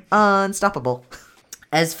 Fine. Unstoppable.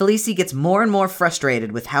 As Felicie gets more and more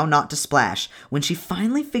frustrated with how not to splash, when she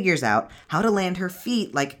finally figures out how to land her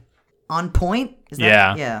feet, like, on point?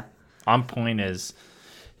 Yeah. On point is...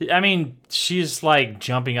 I mean, she's, like,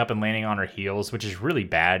 jumping up and landing on her heels, which is really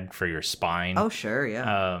bad for your spine. Oh, sure,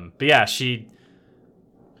 yeah. But yeah, she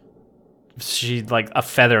like, a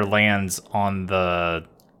feather lands on the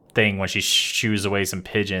thing when she shoos away some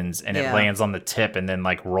pigeons, and it lands on the tip and then,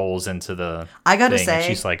 like, rolls into the I gotta thing, say... and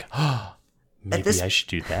she's like, oh... Maybe I should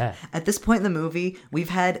do that. At this point in the movie,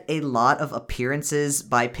 we've had a lot of appearances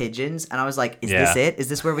by pigeons, and I was like, is this it? Is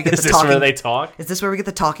this where we get the talking... Is this where they talk? Is this where we get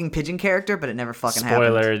the talking pigeon character? But it never fucking happens.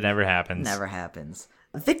 Spoiler, it never happens. Never happens.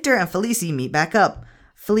 Victor and Felicie meet back up.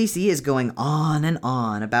 Felicie is going on and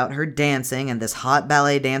on about her dancing and this hot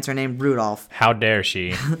ballet dancer named Rudolph. How dare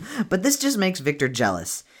she? But this just makes Victor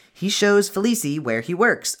jealous. He shows Felicie where he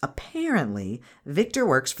works. Apparently, Victor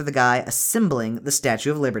works for the guy assembling the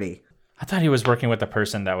Statue of Liberty. I thought he was working with the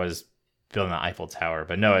person that was building the Eiffel Tower,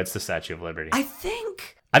 but no, it's the Statue of Liberty. I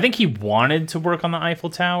think he wanted to work on the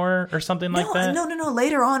Eiffel Tower or something like that. No.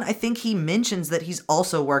 Later on, I think he mentions that he's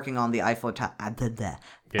also working on the Eiffel Tower. I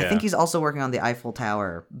think he's also working on the Eiffel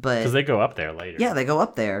Tower, but because they go up there later. Yeah, they go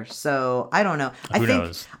up there. So I don't know. Who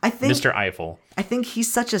knows? I think Mr. Eiffel. I think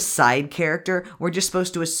he's such a side character. We're just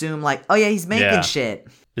supposed to assume like, oh yeah, he's making shit.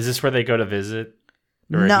 Is this where they go to visit?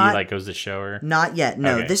 Or he like goes to show her? Not yet.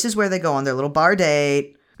 No, okay. This is where they go on their little bar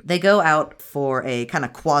date. They go out for a kind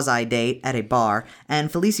of quasi date at a bar,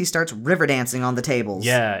 and Felicie starts river dancing on the tables.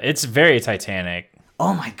 Yeah, it's very Titanic.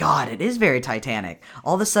 Oh my god, it is very Titanic.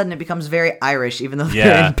 All of a sudden, it becomes very Irish, even though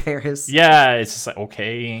they're in Paris. Yeah, it's just like,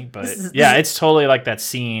 okay, but it's totally like that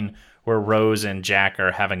scene where Rose and Jack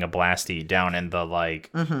are having a blasty down in the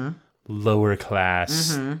like lower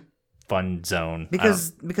class. Fun zone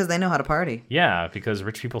because they know how to party. Yeah, because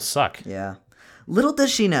rich people suck. Yeah. Little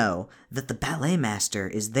does she know that the ballet master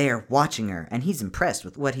is there watching her, and he's impressed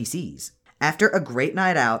with what he sees. After a great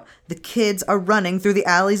night out, the kids are running through the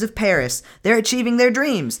alleys of Paris. They're achieving their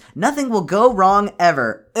dreams. Nothing will go wrong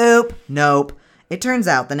ever. Oop, nope. It turns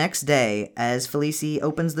out the next day, as Felicie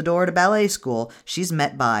opens the door to ballet school, she's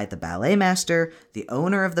met by the ballet master, the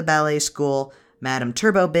owner of the ballet school, Madame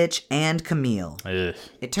Turbobitch, and Camille.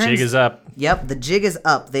 Jig is up. Yep, the jig is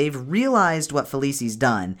up. They've realized what Felicie's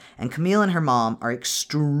done, and Camille and her mom are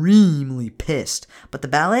extremely pissed. But the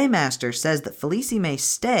ballet master says that Felicie may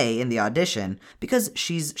stay in the audition because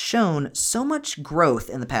she's shown so much growth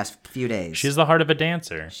in the past few days. She's the heart of a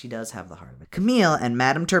dancer. She does have the heart of it. Camille and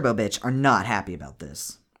Madame Turbobitch are not happy about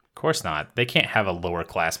this. Of course not. They can't have a lower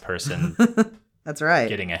class person That's right.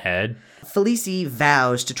 getting ahead. Felicie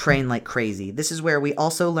vows to train like crazy. This is where we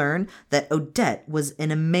also learn that Odette was an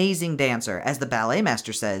amazing dancer. As the ballet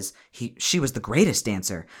master says, she was the greatest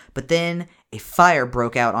dancer. But then a fire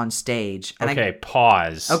broke out on stage. And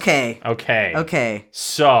pause. Okay.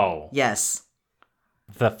 So. Yes.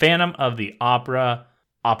 The Phantom of the Opera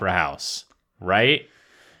House, right?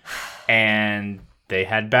 And they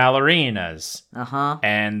had ballerinas. Uh-huh.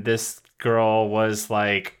 And this girl was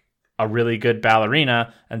like a really good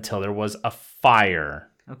ballerina until there was a fire.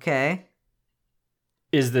 Okay.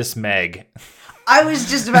 Is this Meg? I was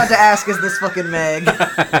just about to ask, is this fucking Meg?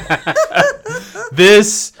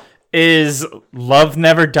 This is Love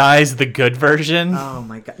Never Dies, the good version. Oh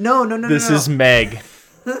my god. No. This is Meg.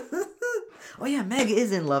 Oh yeah, Meg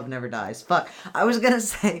is in Love Never Dies. Fuck. I was gonna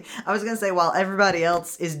say while everybody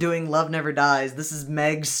else is doing Love Never Dies, this is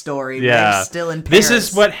Meg's story. Yeah. Meg's still in Paris. This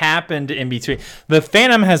is what happened in between. The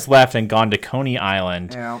Phantom has left and gone to Coney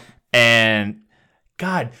Island. Yeah. And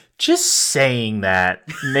God, just saying that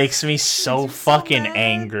makes me so fucking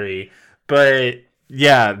angry. But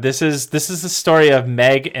yeah, this is the story of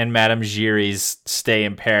Meg and Madame Giry's stay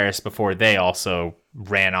in Paris before they also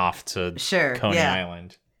ran off to Coney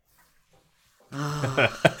Island.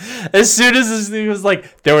 As soon as this thing was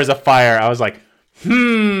like, there was a fire, I was like, Was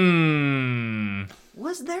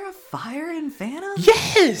there a fire in Phantom?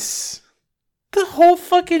 Yes! The whole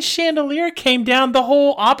fucking chandelier came down. The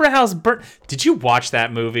whole opera house burnt. Did you watch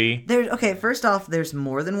that movie? Okay, first off, there's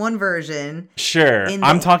more than one version. Sure.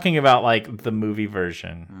 I'm talking about like the movie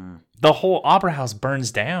version. The whole opera house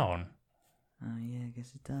burns down. Oh yeah, I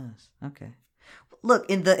guess it does. Okay. Look,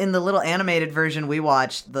 in the little animated version we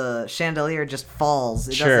watched, the chandelier just falls.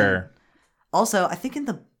 It doesn't. Also, I think in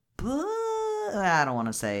the book, I don't want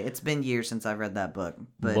to say. It's been years since I've read that book.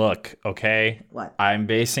 But look, okay? What? I'm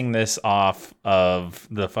basing this off of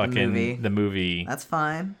the movie. That's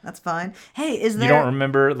fine. Hey, is there... You don't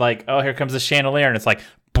remember, like, oh, here comes the chandelier, and it's like...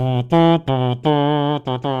 Yeah, I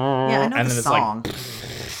know and the then song.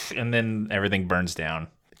 It's like... And then everything burns down.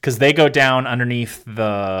 Because they go down underneath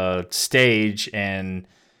the stage and...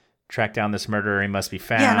 track down this murderer, he must be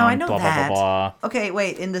found. Yeah, no, I know blah, that. Blah, blah, blah. Okay,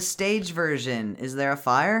 wait, in the stage version, is there a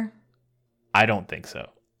fire? I don't think so.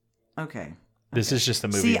 Okay. This is just the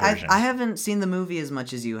movie version. I haven't seen the movie as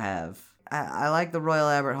much as you have. I like the Royal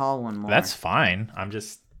Albert Hall one more. That's fine. I'm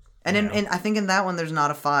just... And I think in that one there's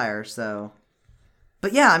not a fire, so...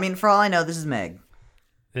 But yeah, I mean, for all I know, this is Meg.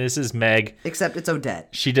 This is Meg. Except it's Odette.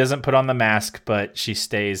 She doesn't put on the mask, but she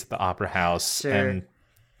stays at the opera house and...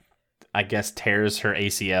 I guess tears her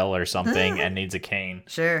ACL or something and needs a cane.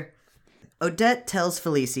 Sure. Odette tells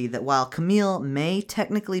Felicie that while Camille may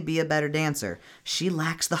technically be a better dancer, she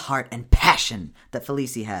lacks the heart and passion that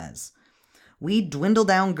Felicie has. We dwindle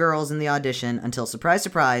down girls in the audition until, surprise,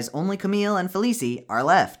 surprise, only Camille and Felicie are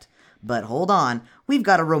left. But hold on, we've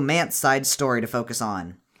got a romance side story to focus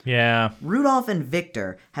on. Yeah. Rudolph and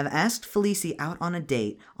Victor have asked Felicie out on a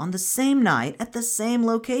date on the same night at the same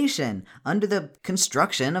location, under the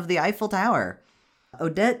construction of the Eiffel Tower.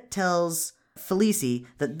 Odette tells Felicie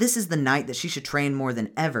that this is the night that she should train more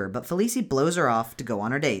than ever, but Felicie blows her off to go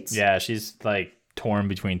on her dates. Yeah, she's like torn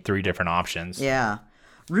between 3 different options. Yeah.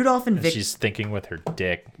 Rudolph and Victor... She's thinking with her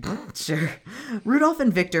dick. Sure. Rudolph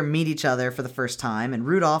and Victor meet each other for the first time, and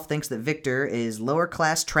Rudolph thinks that Victor is lower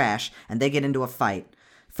class trash, and they get into a fight.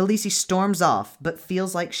 Felicie storms off, but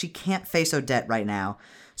feels like she can't face Odette right now,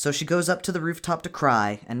 so she goes up to the rooftop to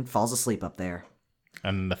cry and falls asleep up there.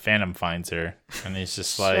 And the Phantom finds her, and he's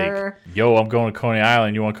just Sure. like, yo, I'm going to Coney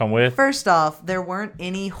Island, you want to come with? First off, there weren't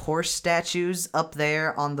any horse statues up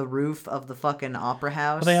there on the roof of the fucking opera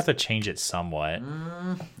house. Well, they have to change it somewhat.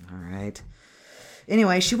 All right.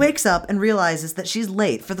 Anyway, she wakes up and realizes that she's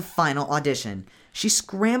late for the final audition. She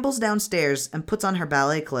scrambles downstairs and puts on her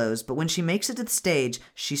ballet clothes, but when she makes it to the stage,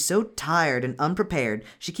 she's so tired and unprepared,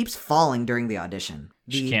 she keeps falling during the audition.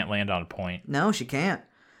 She can't land on a point. No, she can't.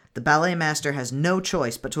 The ballet master has no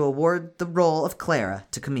choice but to award the role of Clara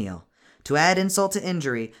to Camille. To add insult to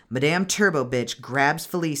injury, Madame Turbo Bitch grabs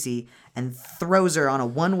Felicie and throws her on a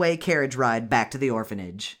one-way carriage ride back to the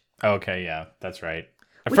orphanage. Okay, yeah, that's right.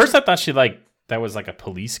 At first I thought that was like a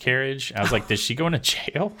police carriage. I was like, did she go into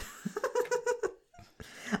jail?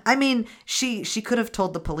 I mean, she could have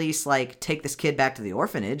told the police, like, take this kid back to the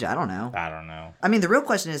orphanage. I don't know. I mean, the real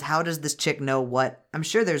question is, how does this chick know what... I'm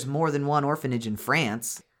sure there's more than one orphanage in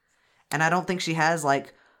France. And I don't think she has,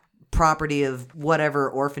 like, property of whatever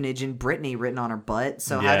orphanage in Brittany written on her butt.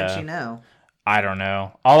 So how did she know? I don't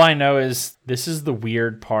know. All I know is this is the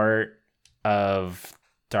weird part of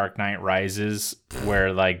Dark Knight Rises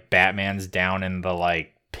where, like, Batman's down in the,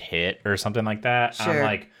 like, pit or something like that. Sure. I'm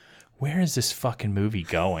like... where is this fucking movie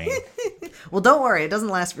going? Well, don't worry. It doesn't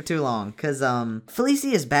last for too long. Because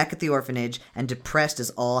Felicie is back at the orphanage and depressed as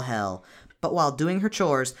all hell. But while doing her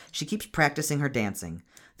chores, she keeps practicing her dancing.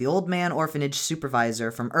 The old man orphanage supervisor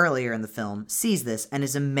from earlier in the film sees this and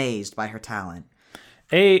is amazed by her talent.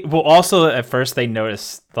 Well, also, at first they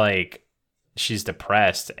notice, like, she's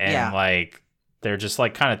depressed. And, like, they're just,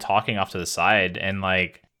 like, kind of talking off to the side. And,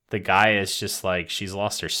 like, the guy is just, like, she's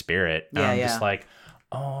lost her spirit. And I'm just like...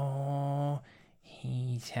 oh,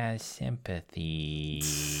 he has sympathy.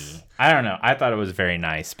 I don't know. I thought it was very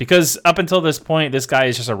nice. Because up until this point, this guy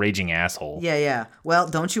is just a raging asshole. Yeah. Well,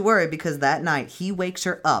 don't you worry, because that night, he wakes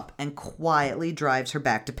her up and quietly drives her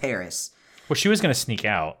back to Paris. Well, she was going to sneak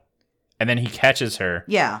out. And then he catches her.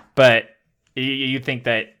 Yeah. But you think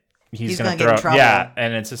that he's going to get in trouble. Yeah,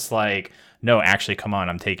 and it's just like, no, actually, come on,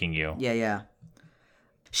 I'm taking you. Yeah.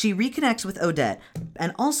 She reconnects with Odette,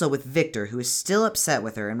 and also with Victor, who is still upset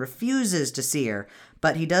with her and refuses to see her,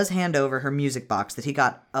 but he does hand over her music box that he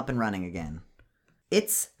got up and running again.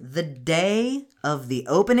 It's the day of the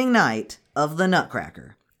opening night of the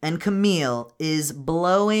Nutcracker, and Camille is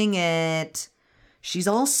blowing it. She's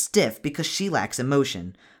all stiff because she lacks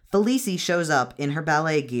emotion. Felicie shows up in her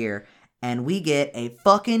ballet gear, and we get a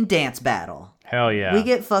fucking dance battle. Hell yeah. We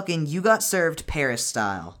get fucking You Got Served Paris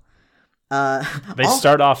style. They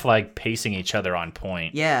start off like pacing each other on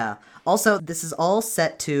point. Yeah. Also, this is all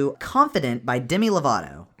set to Confident by Demi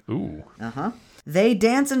Lovato. Ooh. Uh-huh. They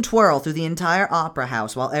dance and twirl through the entire opera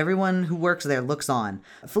house while everyone who works there looks on.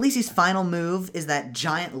 Felici's final move is that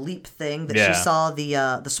giant leap thing that she saw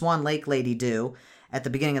the Swan Lake lady do at the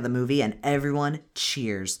beginning of the movie, and everyone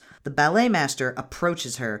cheers. The ballet master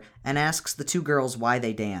approaches her and asks the two girls why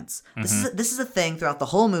they dance. Mm-hmm. This is a thing throughout the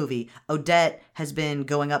whole movie. Odette has been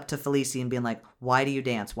going up to Felici and being like, why do you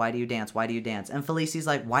dance? Why do you dance? Why do you dance? And Felici's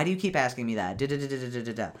like, why do you keep asking me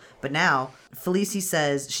that? But now, Felici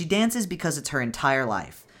says she dances because it's her entire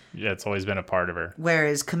life. Yeah, it's always been a part of her.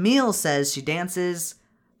 Whereas Camille says she dances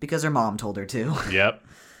because her mom told her to. Yep.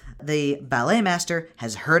 The ballet master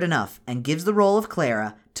has heard enough and gives the role of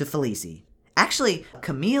Clara to Felici. Actually,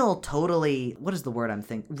 Camille totally, what is the word I'm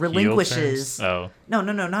thinking? Relinquishes. Oh. No,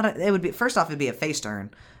 not it would be, first off, it'd be a face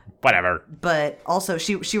turn. Whatever. But also,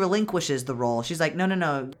 she relinquishes the role. She's like,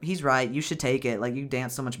 no, he's right. You should take it. Like, you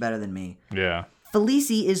dance so much better than me. Yeah.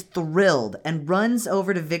 Felici is thrilled and runs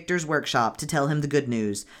over to Victor's workshop to tell him the good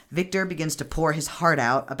news. Victor begins to pour his heart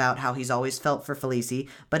out about how he's always felt for Felici,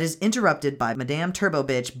 but is interrupted by Madame Turbo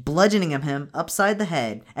Bitch bludgeoning him upside the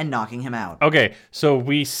head and knocking him out. Okay, so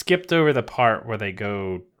we skipped over the part where they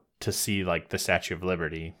go to see, like, the Statue of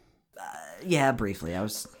Liberty. Yeah, briefly.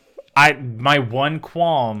 My one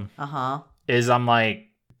qualm is I'm like,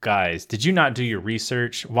 guys, did you not do your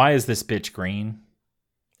research? Why is this bitch green?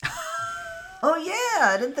 Oh,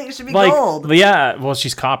 yeah. I didn't think it should be gold. Yeah. Well,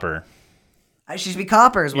 she's copper. She should be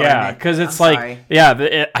copper is what I meant. Yeah, because it's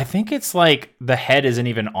I think it's like the head isn't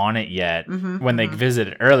even on it yet when they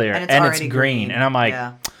visited earlier. And it's green. And I'm like,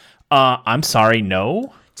 I'm sorry,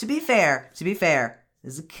 no? To be fair, this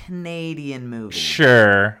is a Canadian movie.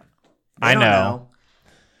 Sure. I know.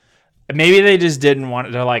 Maybe they just didn't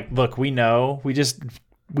want. They're like, look, we know.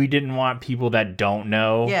 We didn't want people that don't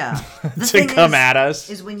know to come at us.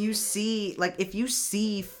 Is when you see, like, if you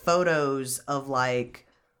see photos of, like,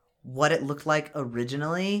 what it looked like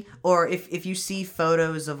originally, or if you see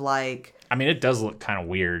photos of, like... I mean, it does look kind of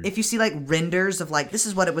weird. If you see, like, renders of, like, this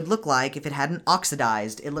is what it would look like if it hadn't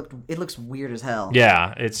oxidized, it looks weird as hell.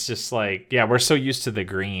 Yeah, it's just like, we're so used to the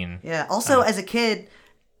green. Yeah, also, as a kid...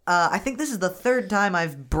 I think this is the third time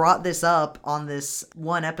I've brought this up on this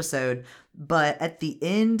one episode, but at the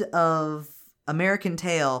end of American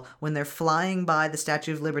Tail, when they're flying by the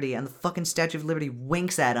Statue of Liberty and the fucking Statue of Liberty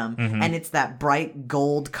winks at them, and it's that bright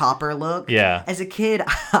gold copper look. Yeah. As a kid,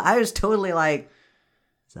 I was totally like,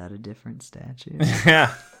 is that a different statue?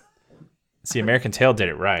 Yeah. See, American Tail did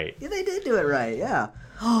it right. Yeah, they did do it right, yeah.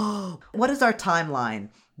 What is our timeline?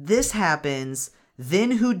 This happens...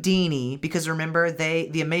 Then Houdini, because remember,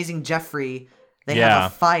 the Amazing Jeffrey, they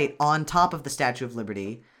have a fight on top of the Statue of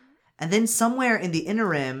Liberty. And then somewhere in the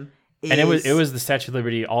interim is... And it was the Statue of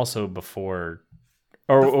Liberty also before...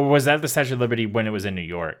 Or was that the Statue of Liberty when it was in New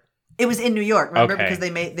York? It was in New York, remember? Okay.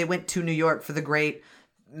 Because they went to New York for the great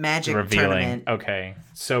magic tournament. Okay.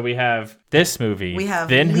 So we have this movie,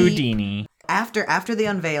 then Houdini... After the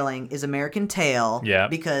unveiling is American Tail,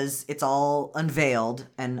 because it's all unveiled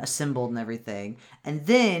and assembled and everything. And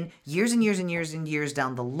then, years and years and years and years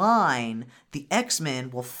down the line, the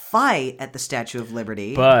X-Men will fight at the Statue of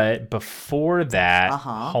Liberty. But before that,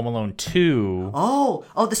 Home Alone 2... Oh,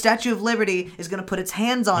 the Statue of Liberty is going to put its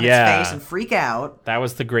hands on its face and freak out. That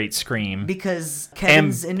was the great scream. Because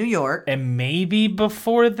Kevin's in New York. And maybe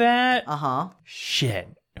before that... Shit.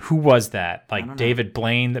 Who was that? Like David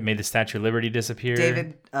Blaine that made the Statue of Liberty disappear?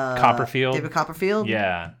 David Copperfield? David Copperfield?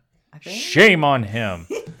 Yeah. I think? Shame on him.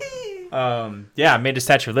 Made the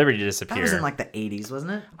Statue of Liberty disappear. That was in like the 80s,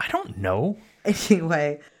 wasn't it? I don't know.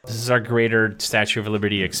 Anyway. This is our greater Statue of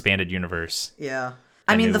Liberty expanded universe. Yeah.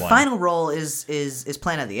 I mean, the final role is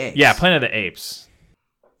Planet of the Apes. Yeah, Planet of the Apes.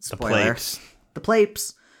 Spoiler. The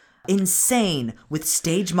Plapes. Insane with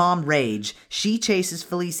stage mom rage, she chases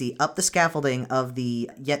Felici up the scaffolding of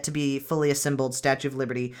the yet-to-be fully assembled Statue of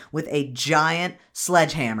Liberty with a giant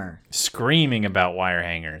sledgehammer. Screaming about wire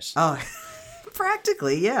hangers. Oh,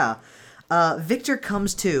 practically, yeah. Victor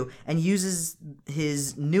comes to and uses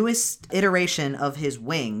his newest iteration of his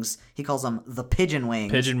wings. He calls them the Pigeon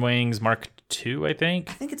Wings. Pigeon Wings Mark II, I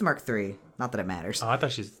think? I think it's Mark III. Not that it matters. Oh, I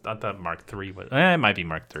thought Mark III was... it might be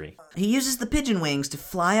Mark III. He uses the pigeon wings to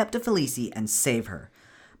fly up to Felici and save her.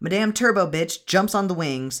 Madame Turbo Bitch jumps on the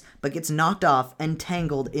wings, but gets knocked off and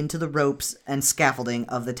tangled into the ropes and scaffolding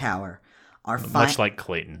of the tower. Much like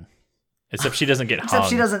Clayton. Except she doesn't get hung. Except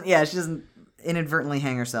she doesn't inadvertently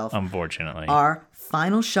hang herself. Unfortunately. Our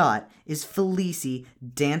final shot is Felici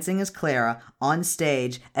dancing as Clara on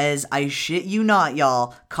stage as, I shit you not,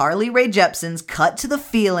 y'all, Carly Rae Jepsen's Cut to the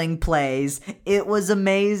Feeling plays. It was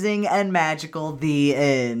amazing and magical. The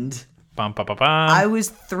end. I was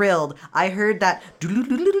thrilled. I heard that,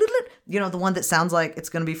 you know, the one that sounds like it's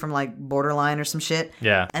going to be from like Borderline or some shit.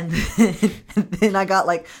 Yeah. And then I got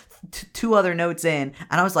like two other notes in,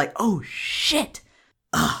 and I was like, oh shit.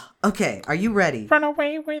 Okay, are you ready? Run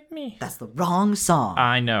away with me. That's the wrong song.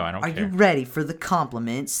 I know, I don't care. Are you ready for the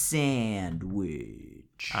compliment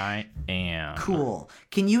sandwich? I am. Cool.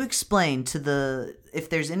 Can you explain to if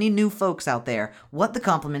there's any new folks out there, what the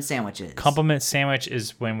compliment sandwich is? Compliment sandwich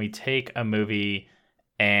is when we take a movie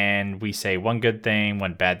and we say one good thing,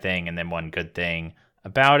 one bad thing, and then one good thing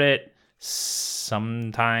about it.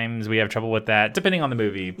 Sometimes we have trouble with that, depending on the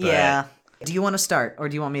movie. But... yeah. Do you want to start, or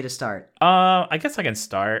do you want me to start? I guess I can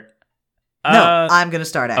start. No, I'm going to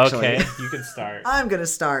start, actually. Okay, you can start. I'm going to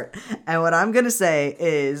start. And what I'm going to say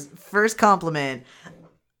is, first compliment,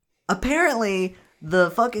 apparently the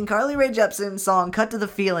fucking Carly Rae Jepsen song Cut to the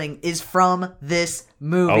Feeling is from this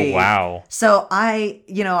movie. Oh, wow. So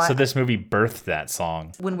So this movie birthed that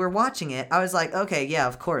song. When we're watching it, I was like, okay, yeah,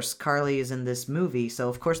 of course, Carly is in this movie, so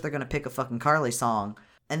of course they're going to pick a fucking Carly song.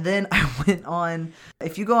 And then I went on,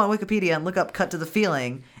 if you go on Wikipedia and look up Cut to the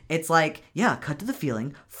Feeling, it's like, yeah, Cut to the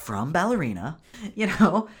Feeling from Ballerina. You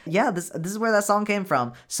know, yeah, this is where that song came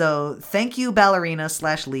from. So thank you,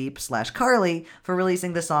 Ballerina/Leap/Carly, for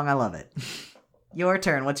releasing this song. I love it. Your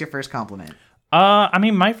turn. What's your first compliment? I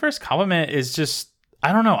mean, my first compliment is just,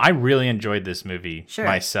 I don't know. I really enjoyed this movie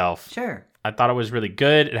myself. Sure. I thought it was really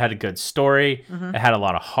good. It had a good story. Mm-hmm. It had a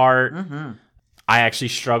lot of heart. Mm-hmm. I actually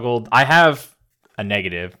struggled. I have a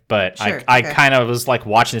negative, but I kind of was like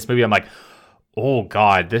watching this movie. I'm like, oh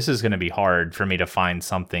God, this is going to be hard for me to find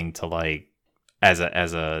something to like as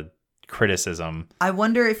a criticism. I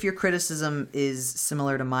wonder if your criticism is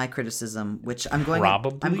similar to my criticism, which I'm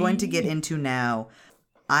going to get into now.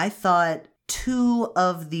 I thought 2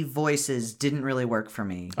 of the voices didn't really work for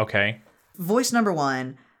me. Okay. Voice number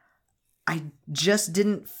 1, I just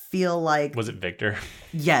didn't feel like... Was it Victor?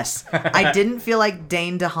 Yes. I didn't feel like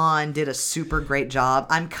Dane DeHaan did a super great job.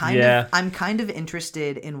 I'm kind of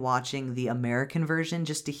interested in watching the American version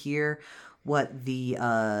just to hear what the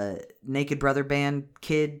Naked Brother Band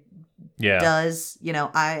kid does. You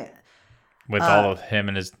know, with all of him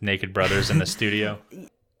and his naked brothers in the studio.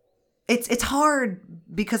 It's hard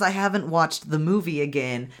because I haven't watched the movie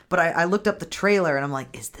again, but I looked up the trailer and I'm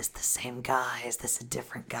like, is this the same guy? Is this a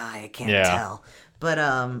different guy? I can't tell. But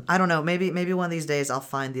I don't know. Maybe one of these days I'll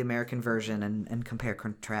find the American version and compare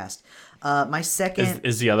contrast. My second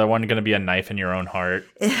is the other one going to be A Knife in Your Own Heart?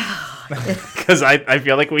 Because I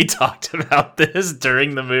feel like we talked about this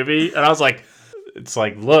during the movie, and I was like, it's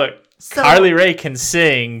like, look, Carly Rae can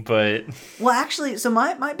sing, but well, actually, so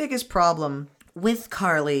my biggest problem with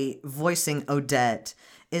Carly voicing Odette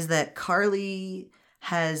is that Carly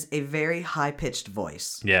has a very high-pitched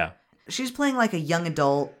voice. Yeah. She's playing like a young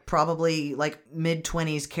adult, probably like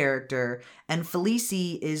mid-20s character, and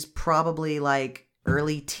Felicie is probably like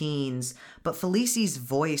early teens, but Felicie's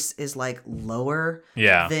voice is like lower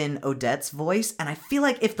than Odette's voice, and I feel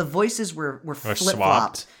like if the voices were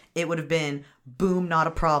flip-flopped, it would have been boom, not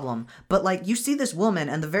a problem. But like you see this woman,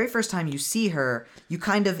 and the very first time you see her, you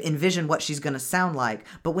kind of envision what she's going to sound like.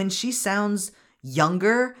 But when she sounds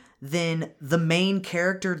younger than the main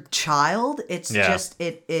character child, it's just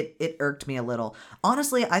it irked me a little.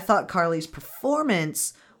 Honestly, I thought Carly's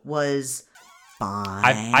performance was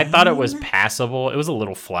fine. I thought it was passable. It was a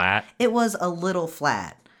little flat. It was a little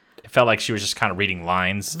flat. It felt like she was just kind of reading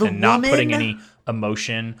lines not putting any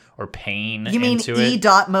emotion or pain into it. You mean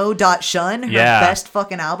E.Mo.Shun, her best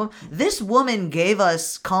fucking album? This woman gave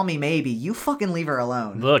us Call Me Maybe. You fucking leave her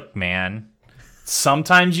alone. Look, man.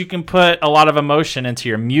 Sometimes you can put a lot of emotion into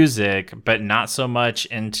your music, but not so much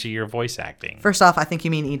into your voice acting. First off, I think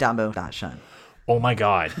you mean E.Mo.Shun. Oh my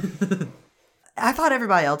God. I thought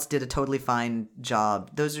everybody else did a totally fine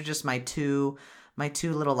job. Those are just my two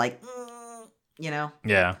little like, you know?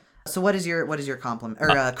 Yeah. So what is your compliment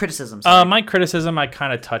or criticism? My criticism, I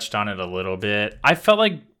kind of touched on it a little bit. I felt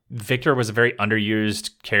like Victor was a very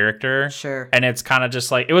underused character. Sure. And it's kind of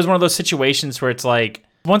just like, it was one of those situations where it's like,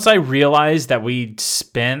 once I realized that we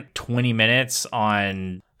spent 20 minutes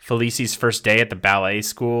on Felicie's first day at the ballet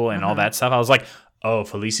school and all that stuff, I was like, oh,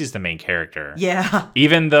 Felicie's the main character. Yeah.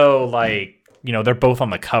 Even though like, you know, they're both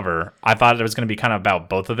on the cover. I thought it was going to be kind of about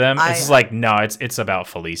both of them. It's just like, no, it's about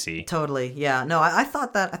Felicie. Totally. Yeah. No, I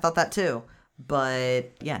thought that too.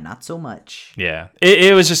 But yeah, not so much. Yeah.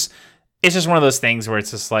 It's just one of those things where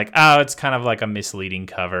it's just like, oh, it's kind of like a misleading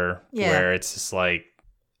cover where it's just like,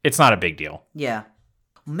 it's not a big deal. Yeah.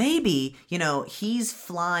 Maybe, you know, he's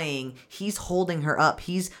flying, he's holding her up,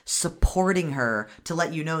 he's supporting her to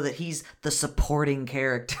let you know that he's the supporting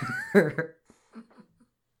character.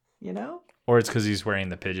 you know? Or it's because he's wearing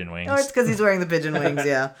the pigeon wings. Or it's because he's wearing the pigeon wings,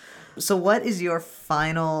 yeah. So what is your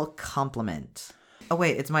final compliment? Oh,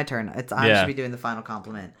 wait, it's my turn. I should be doing the final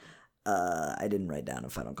compliment. I didn't write down a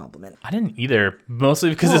final compliment. I didn't either. Mostly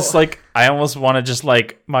because it's like, I almost want to just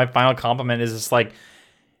like, my final compliment is just like,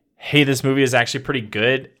 hey, this movie is actually pretty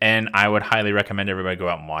good, and I would highly recommend everybody go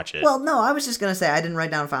out and watch it. Well, no, I was just going to say I didn't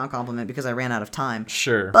write down a final compliment because I ran out of time.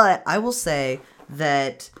 Sure. But I will say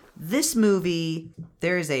that this movie,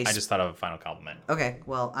 there is a... I just thought of a final compliment. Okay,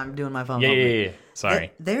 well, I'm doing my final compliment. Yeah.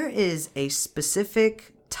 Sorry. There is a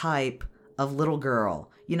specific type of little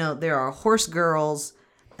girl. You know, there are horse girls,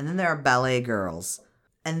 and then there are ballet girls.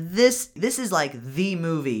 And this is like the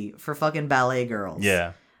movie for fucking ballet girls.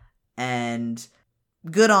 Yeah. And...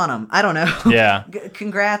 good on them. I don't know. Yeah.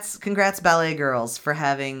 Congrats, ballet girls, for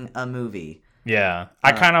having a movie. Yeah.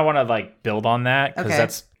 I kind of want to like build on that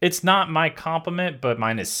because it's not my compliment, but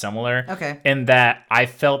mine is similar. Okay. In that I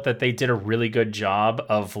felt that they did a really good job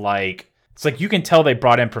of like, it's like you can tell they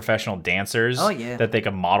brought in professional dancers that they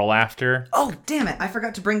could model after. Oh, damn it. I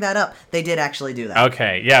forgot to bring that up. They did actually do that.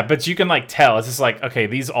 Okay. Yeah. But you can like tell. It's just like, okay,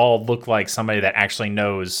 these all look like somebody that actually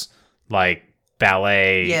knows like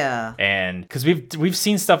ballet. Yeah. And because we've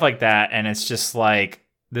seen stuff like that, and it's just like,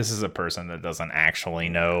 this is a person that doesn't actually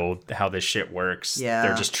know how this shit works. Yeah.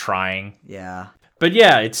 They're just trying. Yeah. But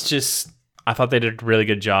yeah, it's just, I thought they did a really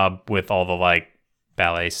good job with all the like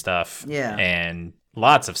ballet stuff. Yeah. And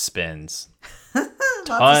lots of spins.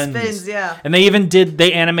 Lots of spins, yeah. And they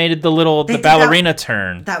animated the ballerina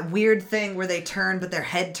turn. That weird thing where they turn, but their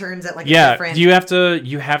head turns at like a different... you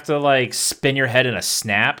have to like spin your head in a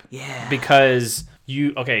snap. Yeah. Because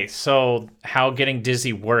so how getting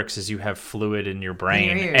dizzy works is you have fluid in your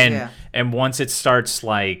brain. In your ears, and once it starts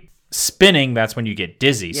like spinning, that's when you get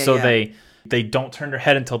dizzy. Yeah, so they don't turn their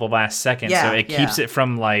head until the last second. So it keeps it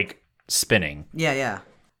from like spinning. Yeah.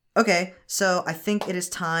 Okay, so I think it is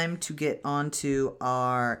time to get on to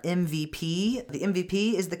our MVP. The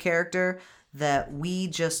MVP is the character that we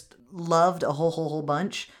just loved a whole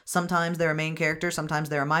bunch. Sometimes they're a main character, sometimes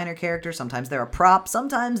they're a minor character, sometimes they're a prop,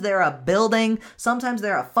 sometimes they're a building, sometimes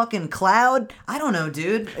they're a fucking cloud. I don't know,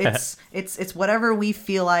 dude. It's whatever we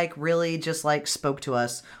feel like really just like spoke to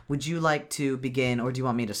us. Would you like to begin, or do you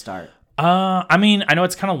want me to start? I mean, I know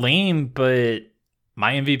it's kind of lame, but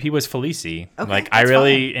my MVP was Felicie. Okay, like, I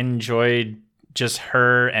really enjoyed just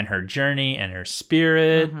her and her journey and her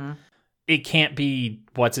spirit. Mm-hmm. It can't be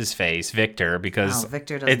what's his face, Victor, because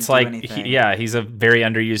Victor doesn't it's like anything. He's a very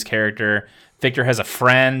underused character. Victor has a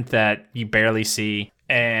friend that you barely see,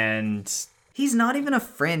 and he's not even a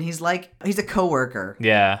friend. He's a coworker.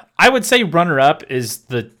 Yeah, I would say runner-up is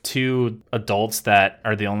the two adults that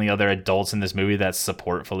are the only other adults in this movie that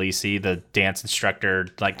support Felicie, the dance instructor,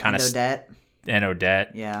 like kind of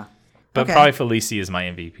Odette. Yeah. But probably Felicie is my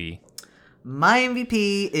MVP. My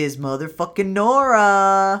MVP is motherfucking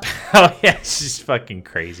Nora. Oh, yeah. She's fucking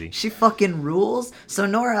crazy. She fucking rules. So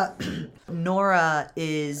Nora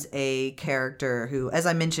is a character who, as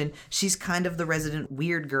I mentioned, she's kind of the resident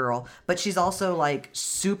weird girl, but she's also like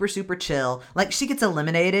super, super chill. Like, she gets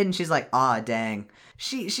eliminated and she's like, ah, dang.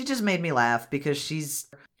 She just made me laugh because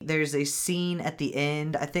there's a scene at the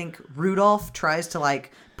end. I think Rudolph tries to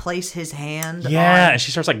like place his hand on... and she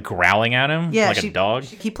starts like growling at him like a dog.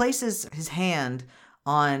 He places his hand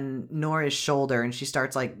on Nora's shoulder and she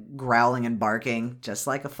starts like growling and barking just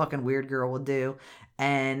like a fucking weird girl would do.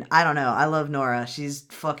 And I don't know. I love Nora. She's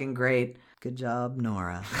fucking great. Good job,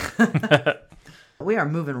 Nora. We are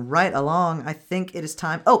moving right along. I think it is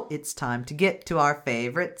time. Oh, it's time to get to our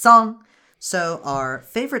favorite song. So our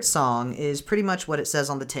favorite song is pretty much what it says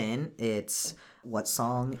on the tin. It's what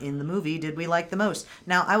song in the movie did we like the most?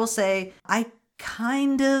 Now, I will say I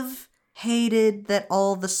kind of hated that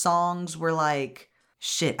all the songs were like,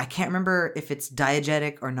 shit, I can't remember if it's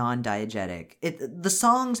diegetic or non-diegetic. The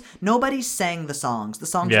songs, nobody sang the songs. The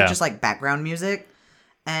songs were just like background music.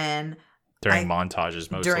 And during montages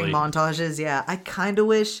mostly. During montages, yeah. I kind of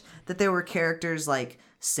wish that there were characters like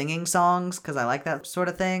singing songs because I like that sort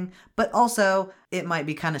of thing, but also it might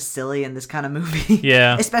be kind of silly in this kind of movie.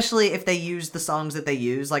 Yeah. Especially if they use the songs that they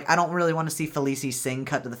use. Like, I don't really want to see Felicie sing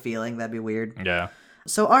Cut to the Feeling. That'd be weird. Yeah.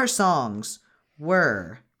 So our songs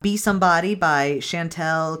were Be Somebody by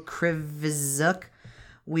Chantel Krivizuk.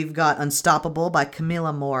 We've got Unstoppable by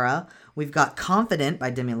Camila Mora. We've got Confident by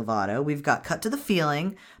Demi Lovato. We've got Cut to the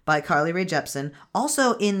Feeling by Carly Rae Jepsen.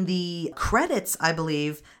 Also in the credits, I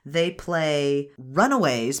believe, they play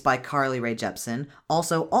Runaways by Carly Rae Jepsen.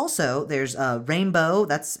 Also, there's Rainbow,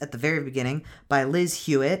 that's at the very beginning, by Liz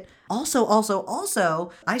Hewitt.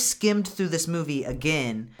 Also, I skimmed through this movie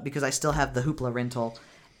again because I still have the Hoopla rental.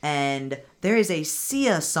 And there is a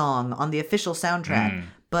Sia song on the official soundtrack,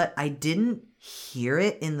 but I didn't hear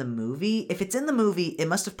it in the movie. If it's in the movie, it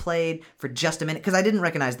must have played for just a minute because I didn't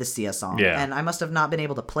recognize the Sia song. Yeah. And I must have not been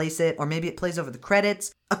able to place it, or maybe it plays over the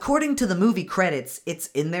credits. According to the movie credits, it's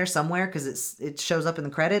in there somewhere because it shows up in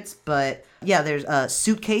the credits. But yeah, there's a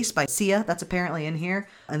Suitcase by Sia. That's apparently in here.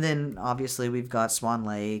 And then obviously we've got Swan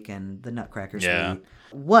Lake and the Nutcracker Suite.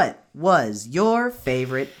 What was your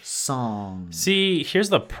favorite song? See, here's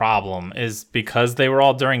the problem is because they were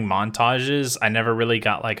all during montages, I never really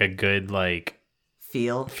got like a good like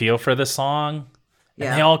feel for the song. Yeah.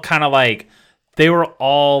 And they all kind of like they were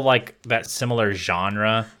all like that similar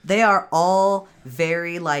genre. They are all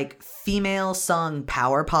very like female sung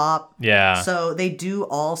power pop. Yeah. So they do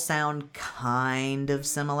all sound kind of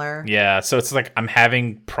similar. Yeah, so it's like I'm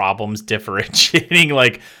having problems differentiating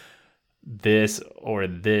like this or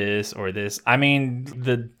this or this. I mean,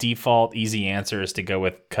 the default easy answer is to go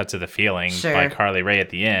with Cut to the Feeling by Carly Rae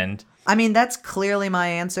at the end. I mean, that's clearly my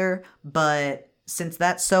answer, but since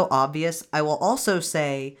that's so obvious, I will also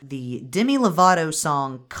say the Demi Lovato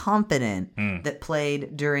song Confident that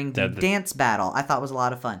played during the dance battle I thought was a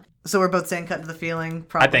lot of fun. So we're both saying Cut to the Feeling?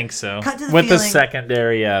 Probably. I think so. Cut to the With Feeling, the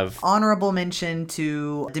secondary of... Honorable mention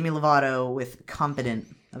to Demi Lovato with Confident.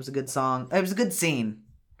 That was a good song. It was a good scene.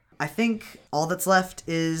 I think all that's left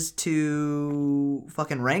is to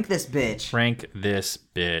fucking rank this bitch. Rank this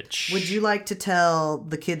bitch. Would you like to tell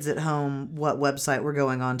the kids at home what website we're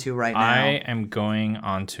going on to right now? I am going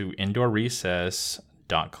on to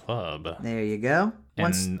indoorrecess.club. There you go.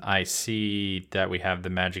 And I see that we have the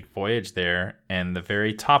Magic Voyage there, and the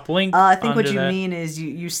very top link. I think what you mean is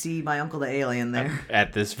you see my Uncle the Alien there.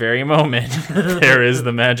 At this very moment, there is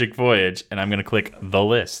the Magic Voyage, and I'm going to click the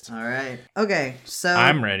list. All right. Okay, so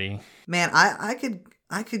I'm ready. Man, I could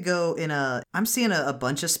go in I'm seeing a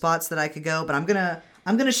bunch of spots that I could go, but I'm gonna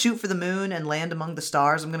shoot for the moon and land among the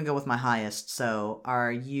stars. I'm gonna go with my highest. So,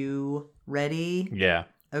 are you ready? Yeah.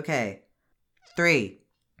 Okay. 3,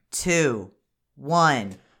 2,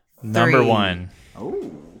 1. Number 1. Oh.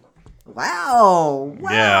 Wow.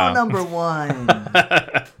 Yeah. Number 1.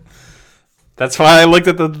 That's why I looked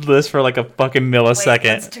at the list for like a fucking millisecond. Wait,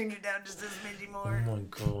 let's turn you down just a smidgy more. Oh my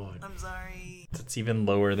god. I'm sorry. It's even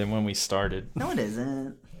lower than when we started. No, it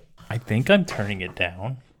isn't. I think I'm turning it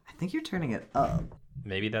down. I think you're turning it up.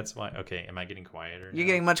 Maybe that's why. Okay, am I getting quieter now? You're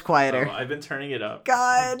getting much quieter. Oh, I've been turning it up.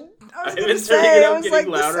 God. I've been turning it up, getting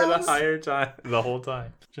louder the whole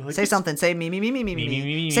time. Like, say something. Say me.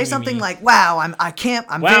 Me. Say something like, wow,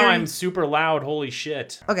 I'm super loud. Holy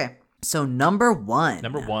shit. Okay, so number 1.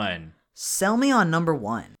 Number 1. Sell me on number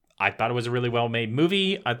 1. I thought it was a really well-made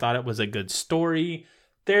movie. I thought it was a good story.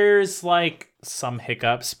 There's like some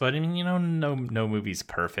hiccups, but I mean, you know, no movie's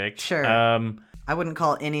perfect. Sure. I wouldn't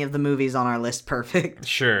call any of the movies on our list perfect.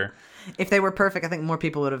 Sure. If they were perfect, I think more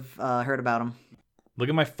people would have heard about them. Look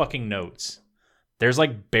at my fucking notes. There's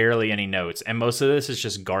like barely any notes, and most of this is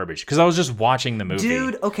just garbage because I was just watching the movie.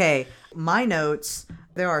 Dude, okay. My notes,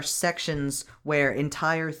 there are sections where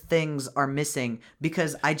entire things are missing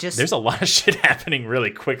because there's a lot of shit happening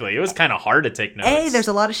really quickly. It was kind of hard to take notes. A, there's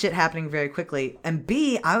a lot of shit happening very quickly, and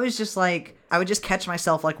B, I was just like, I would just catch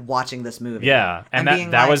myself like watching this movie. Yeah, and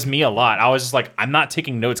that was me a lot. I was just like, I'm not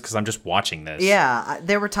taking notes because I'm just watching this. Yeah,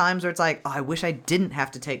 there were times where it's like, oh, I wish I didn't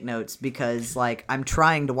have to take notes because like I'm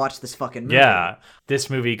trying to watch this fucking movie. Yeah, this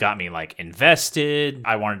movie got me like invested.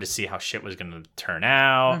 I wanted to see how shit was going to turn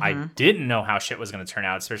out. I didn't know how shit was going to turn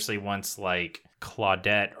out, especially once like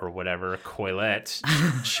Claudette or whatever, Coilette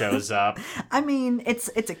shows up. I mean, it's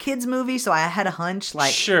a kid's movie, so I had a hunch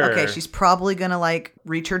like, sure, okay, she's probably gonna like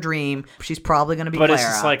reach her dream. She's probably gonna be Clara. But it's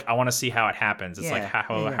just like, I want to see how it happens. It's like,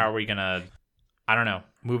 how are we gonna, I don't know.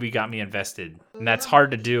 Movie got me invested. And that's hard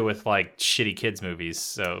to do with like shitty kids movies.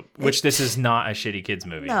 So, this is not a shitty kids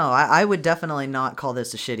movie. No, I would definitely not call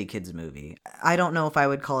this a shitty kids movie. I don't know if I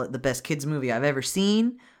would call it the best kids movie I've ever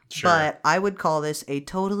seen. Sure. But I would call this a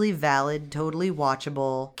totally valid, totally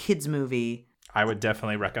watchable kids movie. I would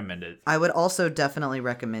definitely recommend it. I would also definitely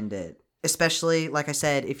recommend it. Especially, like I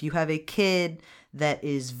said, if you have a kid that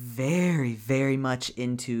is very, very much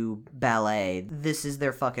into ballet, this is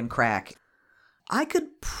their fucking crack. I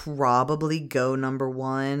could probably go number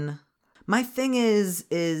 1. My thing is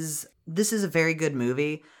this is a very good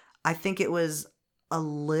movie. I think it was a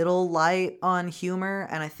little light on humor,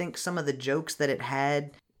 and I think some of the jokes that it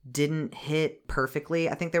had didn't hit perfectly.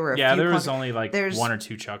 I think there were a few... Yeah, there was only like 1 or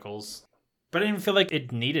 2 chuckles. But I didn't feel like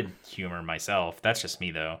it needed humor myself. That's just me,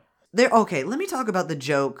 though. Okay, let me talk about the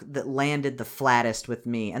joke that landed the flattest with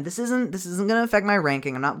me. And this isn't going to affect my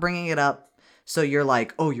ranking. I'm not bringing it up so you're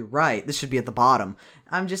like, oh, you're right, this should be at the bottom.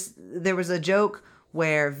 There was a joke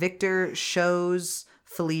where Victor shows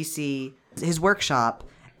Felici his workshop,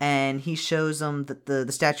 and he shows them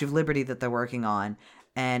the Statue of Liberty that they're working on.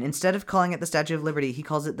 And instead of calling it the Statue of Liberty, he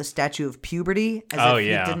calls it the Statue of Puberty, as if he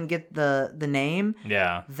didn't get the name.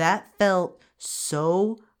 Yeah. That felt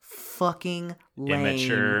so fucking lame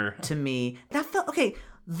immature to me. That felt okay.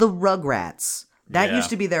 The Rugrats. That used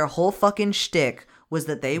to be their whole fucking shtick, was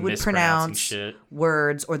that they would pronounce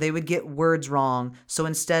words, or they would get words wrong. So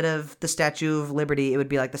instead of the Statue of Liberty, it would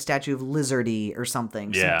be like the Statue of Lizardy or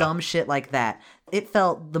something. Yeah. Some dumb shit like that. It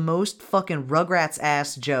felt the most fucking Rugrats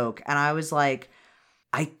ass joke, and I was like,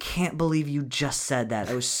 I can't believe you just said that.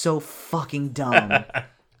 It was so fucking dumb.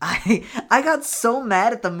 I got so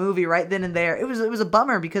mad at the movie right then and there. It was a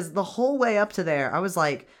bummer, because the whole way up to there, I was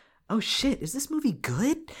like, oh shit, is this movie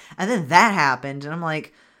good? And then that happened, and I'm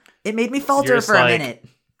like, it made me falter for a minute.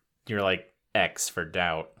 You're like X for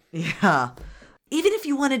doubt. Yeah. Even if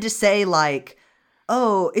you wanted to say like,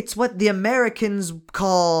 oh, it's what the Americans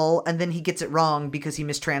call, and then he gets it wrong because he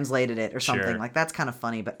mistranslated it or something. Sure. Like, that's kind of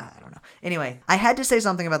funny, but I don't know. Anyway, I had to say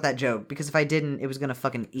something about that joke, because if I didn't, it was going to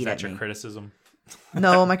fucking eat at me. Is that your criticism?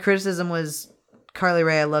 No, my criticism was, Carly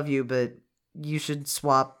Rae, I love you, but you should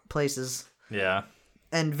swap places. Yeah.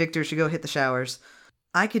 And Victor should go hit the showers.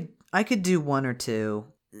 I could do one or two.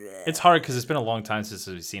 It's hard because it's been a long time since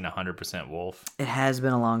we've seen 100% Wolf. It has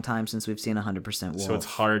been a long time since we've seen 100% Wolf. So it's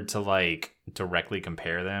hard to like directly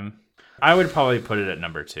compare them. I would probably put it at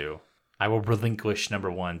number 2. I will relinquish number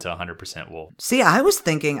 1 to 100% Wolf. See, I was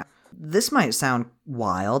thinking, this might sound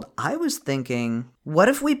wild. I was thinking, what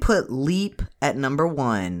if we put Leap at number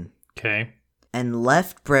 1? Okay. And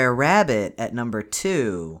left Brer Rabbit at number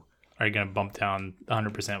 2. Are you going to bump down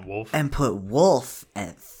 100% Wolf? And put Wolf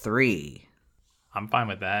at 3. I'm fine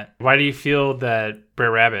with that. Why do you feel that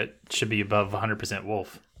Brer Rabbit should be above 100%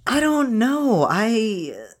 Wolf? I don't know.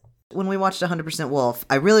 When we watched 100% Wolf,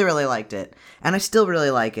 I really, really liked it. And I still really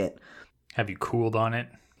like it. Have you cooled on it?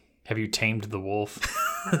 Have you tamed the wolf?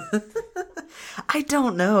 I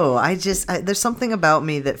don't know. There's something about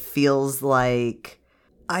me that feels like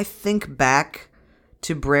I think back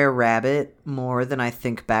to Brer Rabbit more than I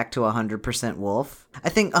think back to 100% Wolf. I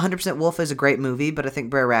think 100% Wolf is a great movie, but I think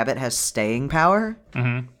Brer Rabbit has staying power.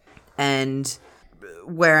 Mm-hmm. And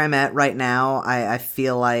where I'm at right now, I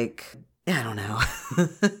feel like, I don't know.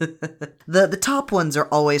 The top ones are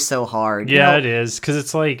always so hard. Yeah, it is. Because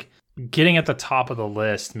it's like getting at the top of the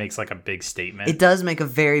list makes like a big statement. It does make a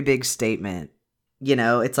very big statement. You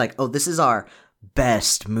know, it's like, oh, this is our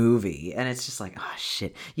best movie, and it's just like, oh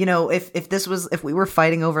shit. You know, if we were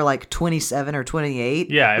fighting over like 27 or 28,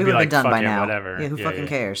 yeah, we would have been done by now. Whatever. Yeah, who fucking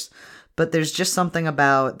cares? But there's just something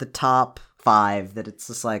about the top 5 that it's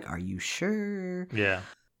just like, are you sure? Yeah.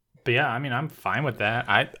 But yeah, I mean, I'm fine with that.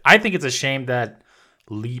 I think it's a shame that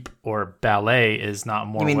Leap or Ballet is not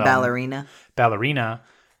more. You mean Ballerina? Ballerina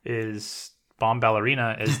is Bomb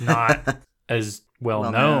Ballerina is not as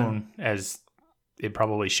well known as it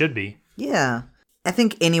probably should be. Yeah. I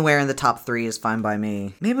think anywhere in the top 3 is fine by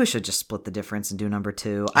me. Maybe we should just split the difference and do number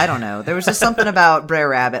 2. I don't know. There was just something about Brer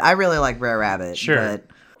Rabbit. I really like Brer Rabbit. Sure. But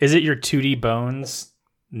is it your 2D bones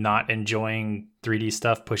not enjoying 3D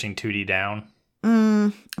stuff, pushing 2D down?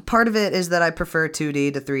 Part of it is that I prefer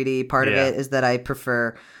 2D to 3D. Part of it is that I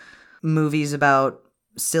prefer movies about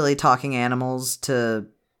silly talking animals to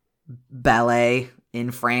ballet in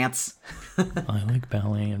France. I like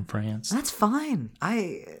ballet in France. That's fine.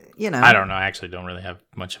 I don't know. I actually don't really have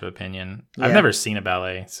much of an opinion. Yeah. I've never seen a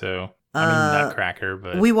ballet, so I mean Nutcracker,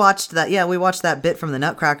 but we watched that. Yeah, we watched that bit from the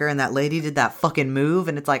Nutcracker, and that lady did that fucking move,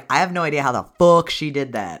 and it's like, I have no idea how the fuck she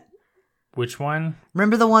did that. Which one?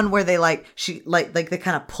 Remember the one where they they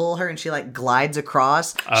kind of pull her and she like glides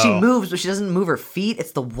across? Oh. She moves, but she doesn't move her feet.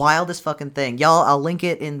 It's the wildest fucking thing. Y'all, I'll link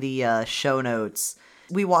it in the show notes.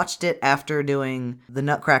 We watched it after doing the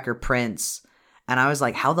Nutcracker Prince, and I was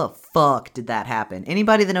like, how the fuck did that happen?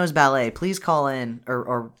 Anybody that knows ballet, please call in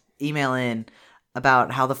or email in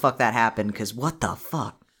about how the fuck that happened, because what the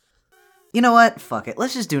fuck? You know what? Fuck it.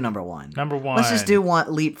 Let's just do number 1. Number 1. Let's just do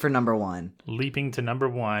Leap for number 1. Leaping to number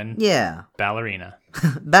 1. Yeah. Ballerina.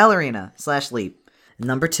 Ballerina/Leap.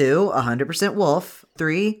 Number 2, 100% Wolf.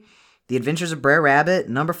 3, The Adventures of Brer Rabbit.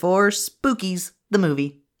 Number 4, Spookies, the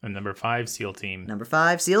movie. And number 5, SEAL Team. Number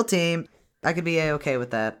 5, SEAL Team. I could be A-okay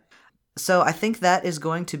with that. So I think that is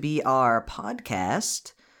going to be our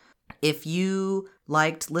podcast. If you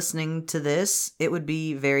liked listening to this, it would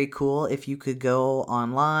be very cool if you could go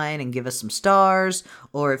online and give us some stars,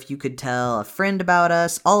 or if you could tell a friend about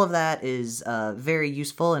us. All of that is very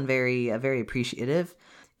useful and very appreciative.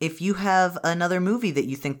 If you have another movie that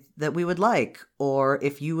you think that we would like, or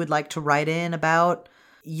if you would like to write in about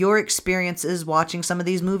your experiences watching some of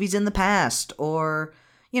these movies in the past, or,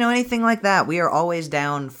 anything like that. We are always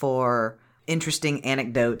down for interesting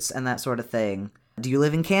anecdotes and that sort of thing. Do you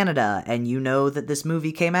live in Canada and you know that this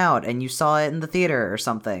movie came out and you saw it in the theater or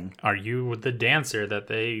something? Are you the dancer that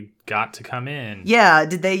they got to come in? Yeah,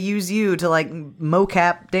 did they use you to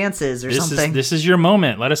mocap dances or something? This is your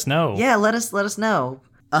moment. Let us know. Yeah, let us know.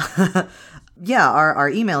 Yeah, our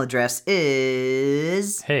email address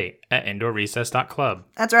is hey@indoorrecess.club.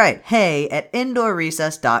 That's right.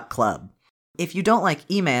 hey@indoorrecess.club. If you don't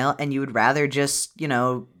like email and you would rather just,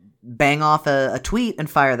 bang off a tweet and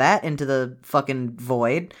fire that into the fucking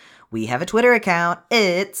void, we have a Twitter account.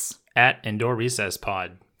 It's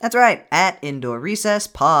 @IndoorRecessPod. That's right,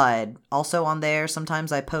 @IndoorRecessPod. Also on there,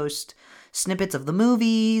 sometimes I post snippets of the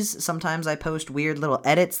movies. Sometimes I post weird little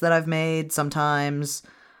edits that I've made. Sometimes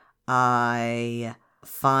I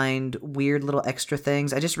find weird little extra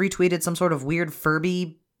things. I just retweeted some sort of weird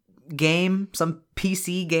Furby game, some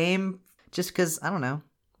PC game, just because, I don't know,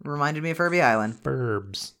 it reminded me of Furby Island.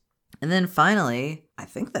 Burbs. And then finally, I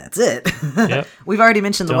think that's it. Yep. We've already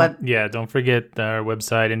mentioned the web. Yeah, don't forget our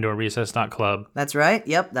website, indoorrecess.club. That's right.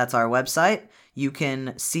 Yep, that's our website. You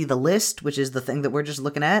can see the list, which is the thing that we're just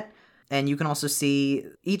looking at. And you can also see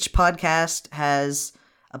each podcast has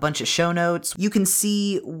a bunch of show notes. You can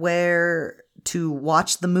see where to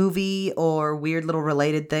watch the movie or weird little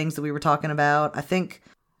related things that we were talking about. I think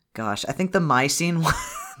the My Scene one,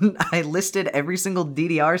 I listed every single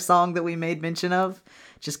DDR song that we made mention of.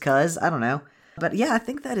 Just cause, I don't know. But yeah, I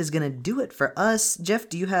think that is going to do it for us. Jeff,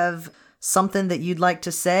 do you have something that you'd like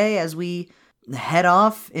to say as we head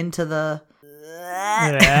off into the...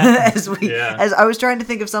 as I was trying to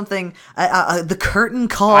think of something, the curtain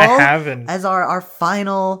call. I haven't. As our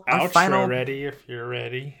final... Outro ready, if you're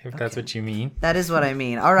ready, if that's what you mean. That is what I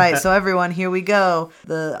mean. All right, so everyone, here we go.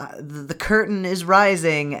 The curtain is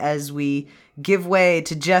rising as we give way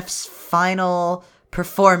to Jeff's final...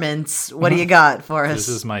 performance. What do you got for us? This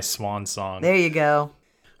is my swan song. There you go.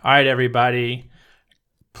 All right, everybody.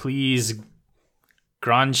 Please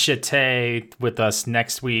grand chete with us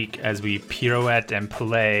next week as we pirouette and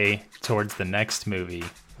play towards the next movie.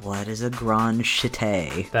 What is a grand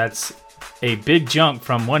chete? That's a big jump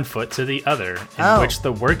from one foot to the other, in which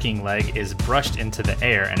the working leg is brushed into the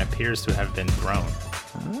air and appears to have been thrown.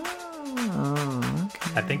 Oh,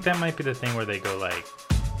 okay. I think that might be the thing where they go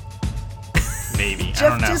maybe. Jeff I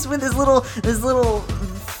don't know. Just with his little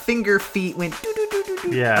finger feet went doo doo doo doo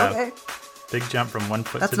doo. Yeah. Okay. Big jump from one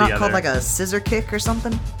foot That's to the other. That's not called a scissor kick or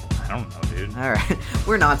something? I don't know, dude. All right.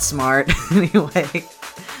 We're not smart. Anyway.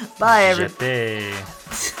 Bye, everybody.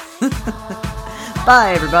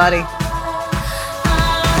 Bye, everybody.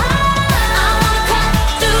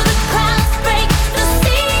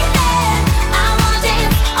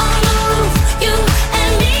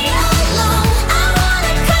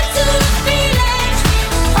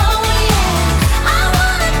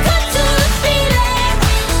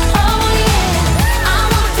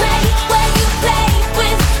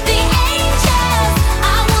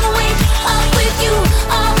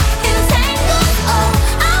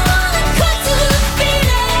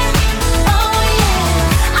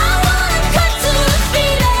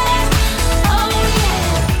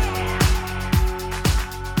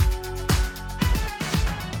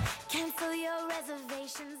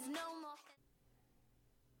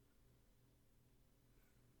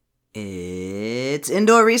 It's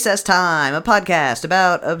Indoor Recess Time, a podcast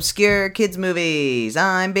about obscure kids' movies.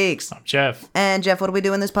 I'm Beaks. I'm Jeff. And Jeff, what do we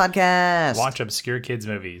do in this podcast? Watch obscure kids'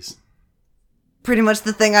 movies. Pretty much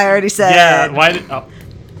the thing I already said. Yeah, why did... Oh.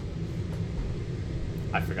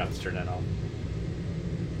 I forgot to turn that off.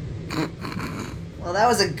 Well, that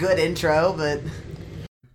was a good intro, but...